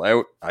Tank Dell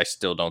out. I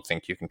still don't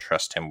think you can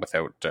trust him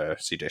without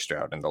CJ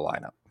Stroud in the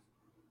lineup.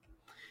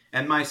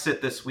 And my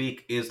sit this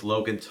week is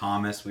Logan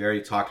Thomas. We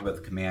already talked about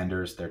the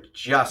Commanders. They're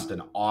just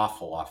an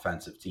awful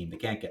offensive team. They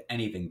can't get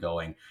anything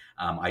going.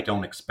 I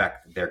don't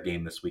expect their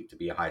game this week to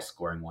be a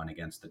high-scoring one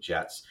against the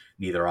Jets.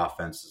 Neither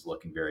offense is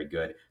looking very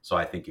good. So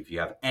I think if you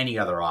have any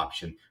other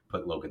option,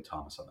 put Logan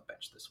Thomas on the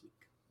bench this week.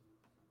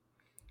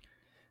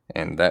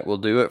 And that will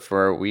do it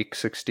for our Week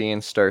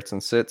 16 starts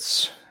and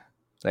sits.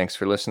 Thanks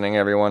for listening,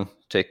 everyone.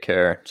 Take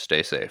care.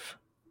 Stay safe.